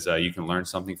 because you can learn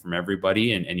something from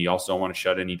everybody. And you also don't want to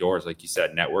shut any doors. Like you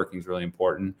said, networking is really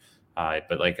important.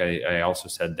 But like I also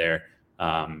said there,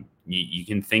 you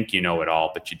can think you know it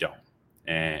all, but you don't.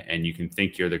 And you can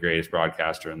think you're the greatest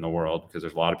broadcaster in the world because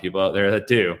there's a lot of people out there that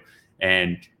do.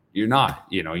 And you're not,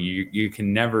 you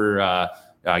can never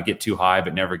get too high,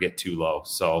 but never get too low.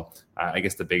 So I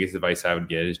guess the biggest advice I would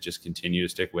get is just continue to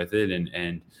stick with it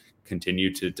and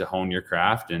continue to hone your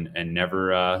craft and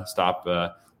never stop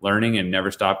learning and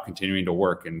never stop continuing to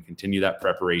work and continue that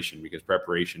preparation, because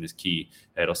preparation is key.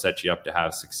 It'll set you up to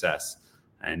have success.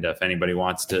 And if anybody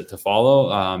wants to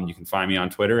follow, you can find me on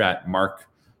Twitter at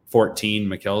Mark14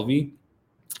 McKelvey.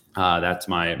 That's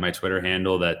my Twitter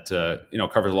handle that,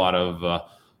 covers a lot of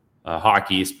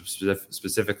hockey,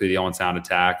 specifically the Owen Sound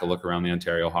Attack, a look around the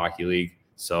Ontario Hockey League.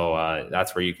 So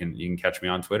that's where you can catch me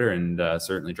on Twitter, and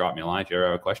certainly drop me a line if you ever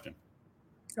have a question.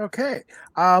 Okay.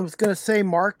 I was going to say,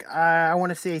 Mark, I want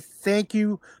to say thank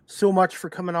you so much for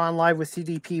coming on live with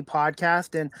CDP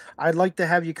podcast. And I'd like to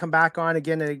have you come back on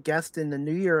again as a guest in the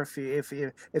new year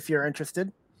if you're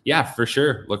interested. Yeah, for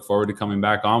sure. Look forward to coming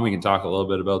back on. We can talk a little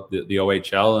bit about the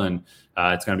OHL, and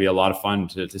it's going to be a lot of fun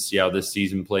to see how this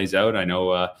season plays out. I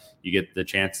know you get the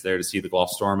chance there to see the Guelph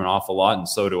Storm an awful lot, and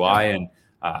so do I. And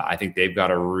I think they've got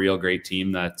a real great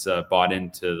team that's bought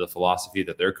into the philosophy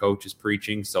that their coach is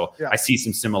preaching. So I see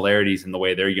some similarities in the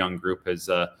way their young group has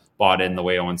bought in the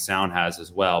way Owen Sound has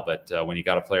as well. But when you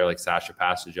got a player like Sasha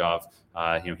Pasajov,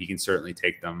 he can certainly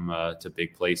take them to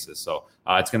big places. So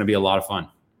it's going to be a lot of fun.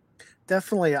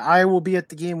 Definitely. I will be at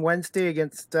the game Wednesday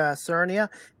against Sarnia,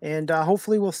 and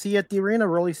hopefully we'll see you at the arena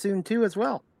really soon too as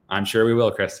well. I'm sure we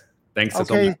will, Chris. Thanks.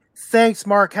 Okay. Thanks,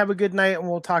 Mark. Have a good night, and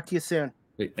we'll talk to you soon.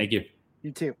 Thank you.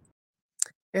 You too.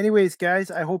 Anyways,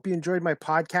 guys, I hope you enjoyed my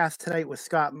podcast tonight with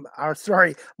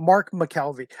Mark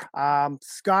McKelvey.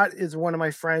 Scott is one of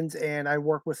my friends, and I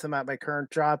work with him at my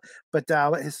current job. But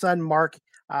his son, Mark,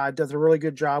 does a really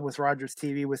good job with Rogers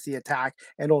TV with The Attack,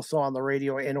 and also on the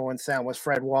radio in Owen Sound with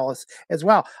Fred Wallace as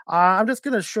well. I'm just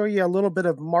going to show you a little bit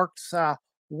of Mark's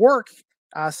work,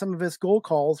 some of his goal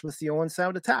calls with the Owen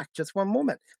Sound Attack. Just one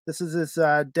moment. This is his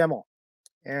demo.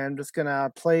 And I'm just going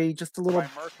to play just a little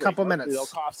couple minutes. They'll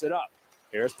coughs it up.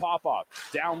 Here's Popov.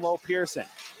 Down low, Pearson.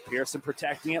 Pearson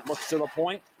protecting it, looks to the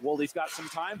point. Wooley's got some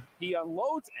time. He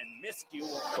unloads, and Miskew.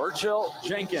 Burchill,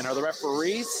 Jenkin are the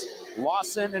referees.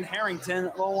 Lawson and Harrington,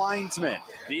 the linesmen.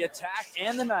 The Attack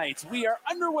and the Knights. We are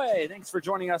underway. Thanks for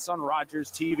joining us on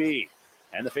Rogers TV.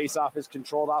 And the faceoff is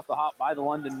controlled off the hop by the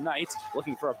London Knights.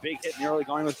 Looking for a big hit in the early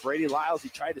going with Brady Lyles. He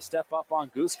tried to step up on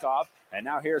Guskov. And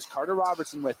now here's Carter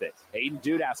Robertson with it. Aiden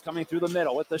Dudas coming through the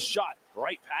middle with the shot.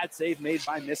 Right pad save made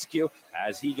by Miskew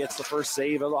as he gets the first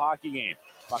save of the hockey game.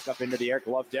 Puck up into the air,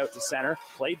 gloved out to center.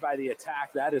 Played by the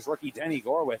Attack. That is rookie Denny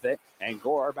Gore with it. And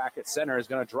Gore back at center is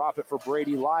going to drop it for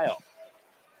Brady Lyle.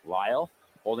 Lyle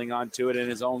holding on to it in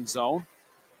his own zone.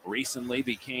 Recently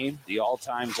became the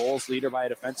all-time goals leader by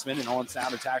a defenseman in Owen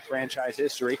Sound Attack franchise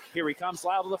history. Here he comes,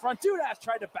 Lyle to the front. Dudas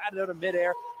tried to bat it out of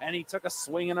midair, and he took a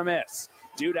swing and a miss.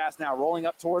 Dudas now rolling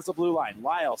up towards the blue line.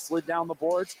 Lyle slid down the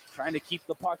boards, trying to keep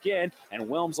the puck in, and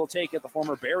Wilms will take it. The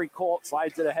former Barry Colt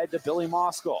slides it ahead to Billy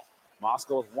Moskal.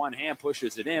 Moskal with one hand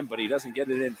pushes it in, but he doesn't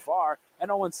get it in far, and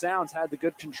Owen Sound's had the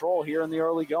good control here in the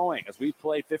early going as we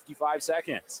played 55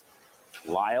 seconds.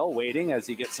 Lyle waiting as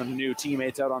he gets some new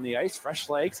teammates out on the ice, fresh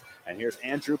legs, and here's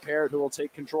Andrew Parrott who will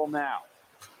take control now.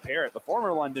 Parrott, the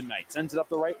former London Knight, sends it up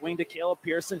the right wing to Caleb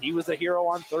Pearson. He was the hero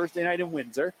on Thursday night in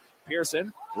Windsor.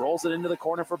 Pearson rolls it into the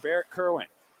corner for Barrett Kerwin.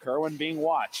 Kerwin being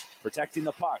watched, protecting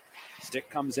the puck. Stick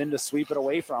comes in to sweep it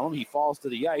away from him. He falls to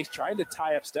the ice, trying to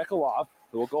tie up Stekulov,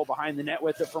 who will go behind the net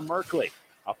with it from Merkley.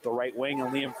 Up the right wing,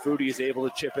 and Liam Foodie is able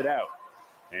to chip it out.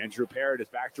 Andrew Parrott is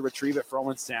back to retrieve it for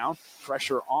Owen Sound.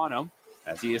 Pressure on him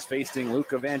as he is facing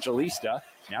Luke Evangelista.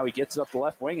 Now he gets it up the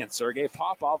left wing, and Sergei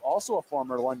Popov, also a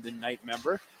former London Knight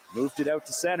member, moved it out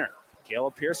to center.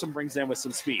 Caleb Pearson brings in with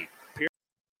some speed.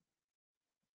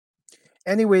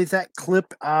 Anyways, that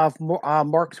clip of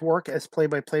Mark's work as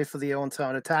play-by-play for the Owen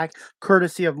Sound Attack,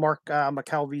 courtesy of Mark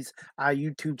McKelvey's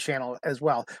YouTube channel as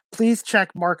well. Please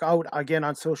check Mark out again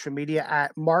on social media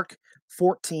at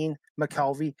Mark14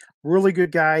 McKelvey. Really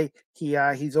good guy.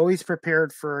 He's always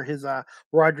prepared for his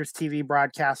Rogers TV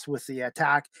broadcasts with the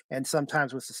Attack and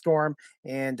sometimes with the Storm.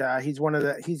 And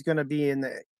he's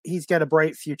got a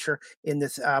bright future in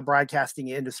this broadcasting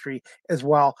industry as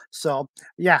well. So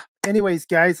yeah. Anyways,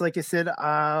 guys, like I said,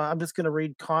 I'm just going to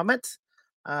read comments.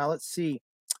 Let's see.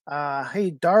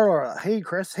 Hey, Darla. Hey,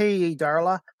 Chris. Hey,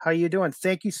 Darla. How you doing?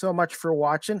 Thank you so much for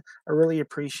watching. I really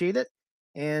appreciate it.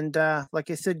 And like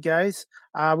I said, guys,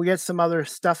 we got some other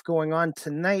stuff going on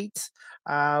tonight.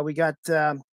 We got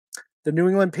the New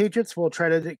England Patriots will try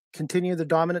to continue the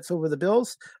dominance over the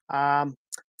Bills.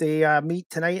 They meet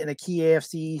tonight in a key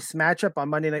AFC East matchup on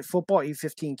Monday Night Football,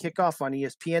 8:15 kickoff on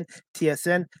ESPN,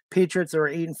 TSN. Patriots are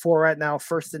 8-4 right now,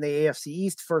 first in the AFC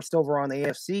East, first over on the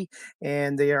AFC,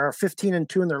 and they are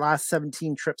 15-2 in their last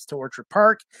 17 trips to Orchard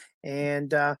Park.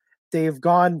 And they've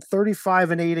gone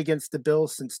 35-8 against the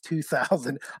Bills since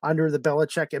 2000 under the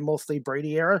Belichick and mostly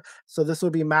Brady era. So this will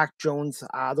be Mac Jones,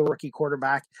 the rookie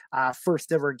quarterback,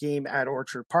 first ever game at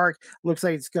Orchard Park. Looks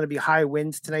like it's going to be high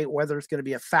winds tonight. Weather's going to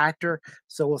be a factor.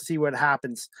 So we'll see what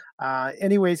happens.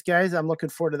 Anyways, guys, I'm looking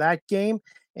forward to that game.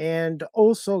 And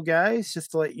also, guys,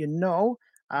 just to let you know,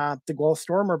 the Guelph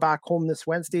Storm are back home this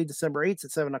Wednesday, December 8th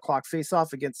at 7 o'clock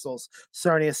face-off against those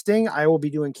Sarnia Sting. I will be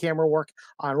doing camera work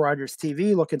on Rogers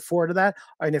TV. Looking forward to that.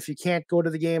 And if you can't go to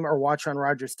the game or watch on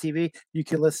Rogers TV, you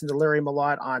can listen to Larry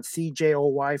Malott on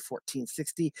CJOY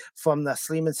 1460 from the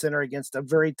Sleeman Center against a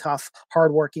very tough,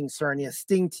 hardworking Sarnia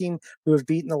Sting team who have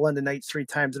beaten the London Knights 3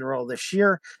 times in a row this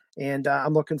year. And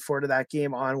I'm looking forward to that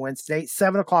game on Wednesday,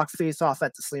 7 o'clock face-off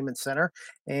at the Sleeman Center.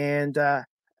 And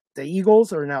The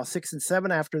Eagles are now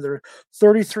 6-7 after their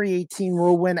 33-18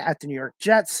 road win at the New York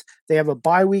Jets. They have a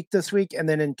bye week this week, and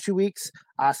then in 2 weeks,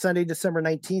 Sunday, December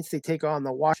 19th, they take on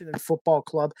the Washington Football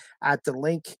Club at the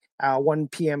Link, 1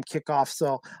 p.m. kickoff.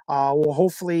 So well,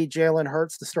 hopefully Jalen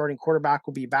Hurts, the starting quarterback,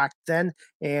 will be back then,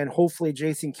 and hopefully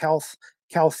Jason Kelce,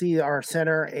 our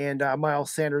center, and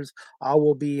Miles Sanders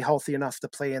will be healthy enough to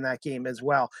play in that game as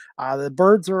well. The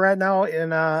Birds are right now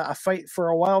in a fight for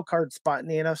a wild card spot in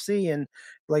the NFC, and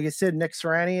like I said, Nick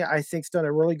Sirianni, I think, has done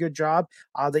a really good job.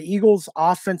 The Eagles'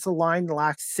 offensive line the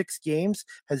last 6 games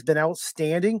has been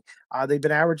outstanding. They've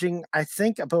been averaging, I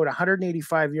think, about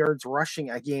 185 yards rushing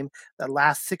a game the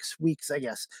last 6 weeks, I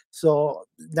guess. So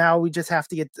now we just have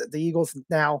to get the Eagles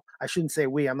now. I shouldn't say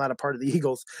we. I'm not a part of the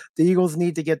Eagles. The Eagles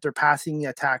need to get their passing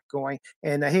attack going.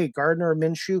 And hey, Gardner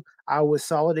Minshew was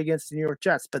solid against the New York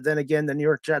Jets. But then again, the New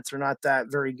York Jets are not that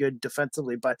very good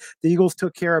defensively. But the Eagles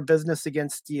took care of business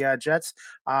against the Jets.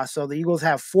 So the Eagles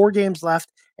have 4 games left,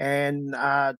 and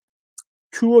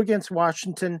 2 against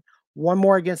Washington, 1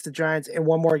 more against the Giants, and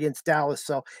 1 more against Dallas.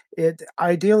 So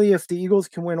ideally, if the Eagles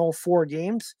can win all 4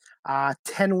 games,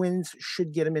 10 wins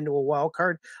should get them into a wild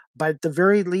card. But at the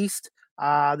very least,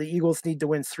 the Eagles need to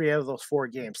win 3 out of those 4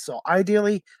 games. So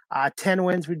ideally, 10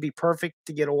 wins would be perfect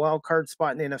to get a wild card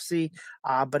spot in the NFC.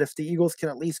 But if the Eagles can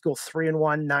at least go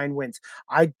 3-1, 9 wins,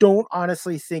 I don't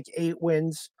honestly think 8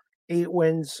 wins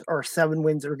or 7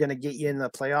 wins are going to get you in the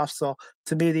playoffs. So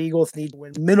to me, the Eagles need to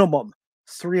win minimum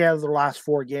 3 out of the last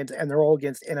 4 games, and they're all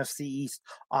against NFC East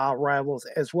rivals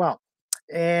as well.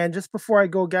 And just before I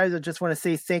go, guys, I just want to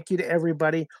say thank you to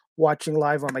everybody watching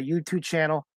live on my YouTube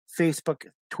channel, Facebook,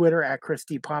 Twitter at Chris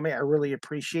D. Palme. I really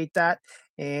appreciate that.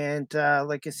 And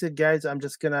like I said, guys, I'm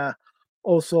just going to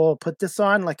also put this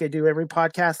on like I do every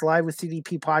podcast, Live with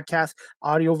CDP podcast.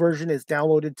 Audio version is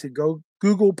downloaded to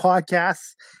Google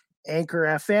Podcasts, Anchor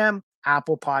FM,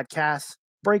 Apple Podcasts,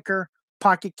 Breaker,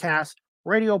 Pocket Cast,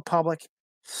 Radio Public,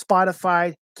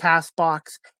 Spotify,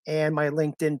 Castbox, and my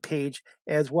LinkedIn page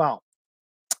as well.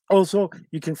 Also,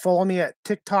 you can follow me at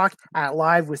TikTok at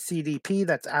Live with CDP.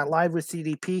 That's at Live with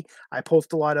CDP. I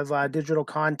post a lot of digital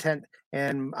content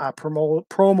and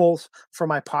promos for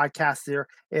my podcast there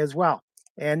as well.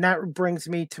 And that brings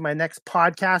me to my next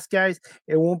podcast, guys.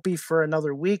 It won't be for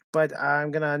another week, but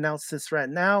I'm going to announce this right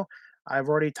now. I've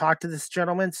already talked to this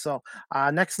gentleman. So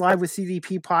next Live with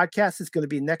CDP podcast is going to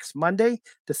be next Monday,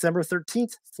 December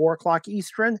 13th, 4 o'clock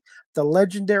Eastern. The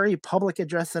legendary public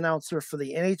address announcer for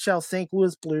the NHL St.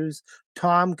 Louis Blues,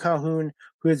 Tom Cahoon,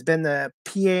 who has been the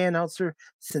PA announcer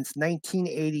since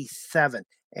 1987.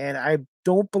 And I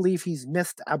don't believe he's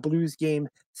missed a Blues game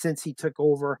since he took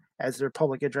over as their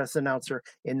public address announcer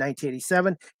in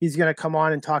 1987. He's going to come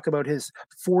on and talk about his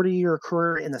 40-year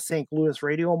career in the St. Louis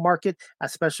radio market,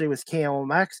 especially with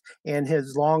KMOX, and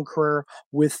his long career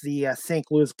with the St.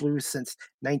 Louis Blues since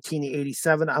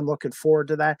 1987. I'm looking forward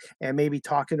to that, and maybe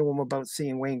talking to him about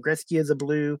seeing Wayne Gretzky as a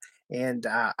Blue, and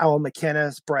Alan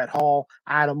McInnes, Brett Hall,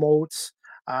 Adam Oates,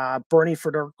 Bernie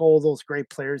Federko, those great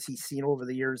players he's seen over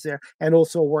the years there, and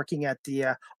also working at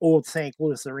the old St.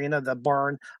 Louis Arena, the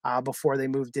barn, before they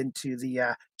moved into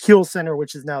the Kiel Center,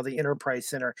 which is now the Enterprise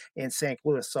Center in St.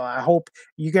 Louis. So I hope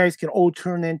you guys can all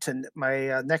tune into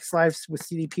my next Live with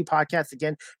CDP podcast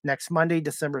again next Monday,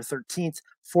 December 13th,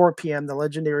 4 p.m. The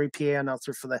legendary PA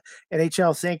announcer for the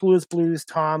NHL St. Louis Blues,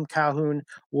 Tom Cahoon,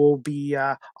 will be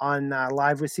on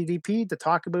Live with CDP to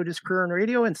talk about his career in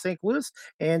radio in St. Louis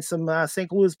and some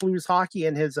St. Louis Blues hockey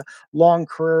and his long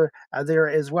career there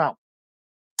as well.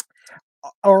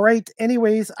 All right.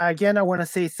 Anyways, again, I want to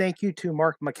say thank you to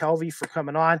Mark McKelvey for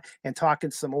coming on and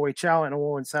talking some OHL and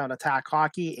Owen Sound Attack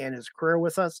hockey and his career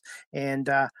with us. And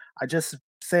I just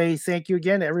say thank you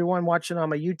again to everyone watching on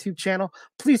my YouTube channel.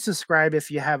 Please subscribe if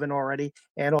you haven't already,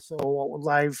 and also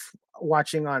live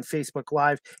watching on Facebook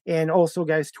Live, and also,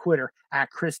 guys, Twitter at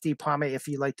Chris D. Palme if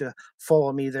you'd like to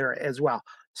follow me there as well.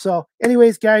 So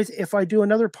anyways, guys, if I do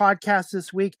another podcast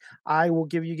this week, I will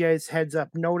give you guys heads up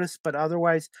notice, but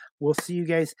otherwise we'll see you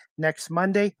guys next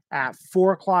Monday at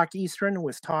 4 o'clock Eastern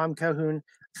with Tom Cahoon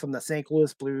from the St.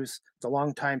 Louis Blues, the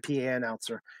longtime PA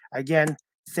announcer. Again,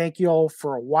 thank you all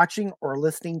for watching or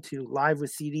listening to Live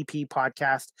with CDP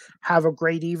podcast. Have a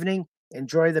great evening.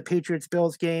 Enjoy the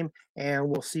Patriots-Bills game, and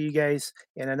we'll see you guys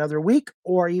in another week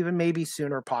or even maybe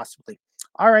sooner possibly.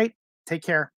 All right. Take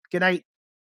care. Good night.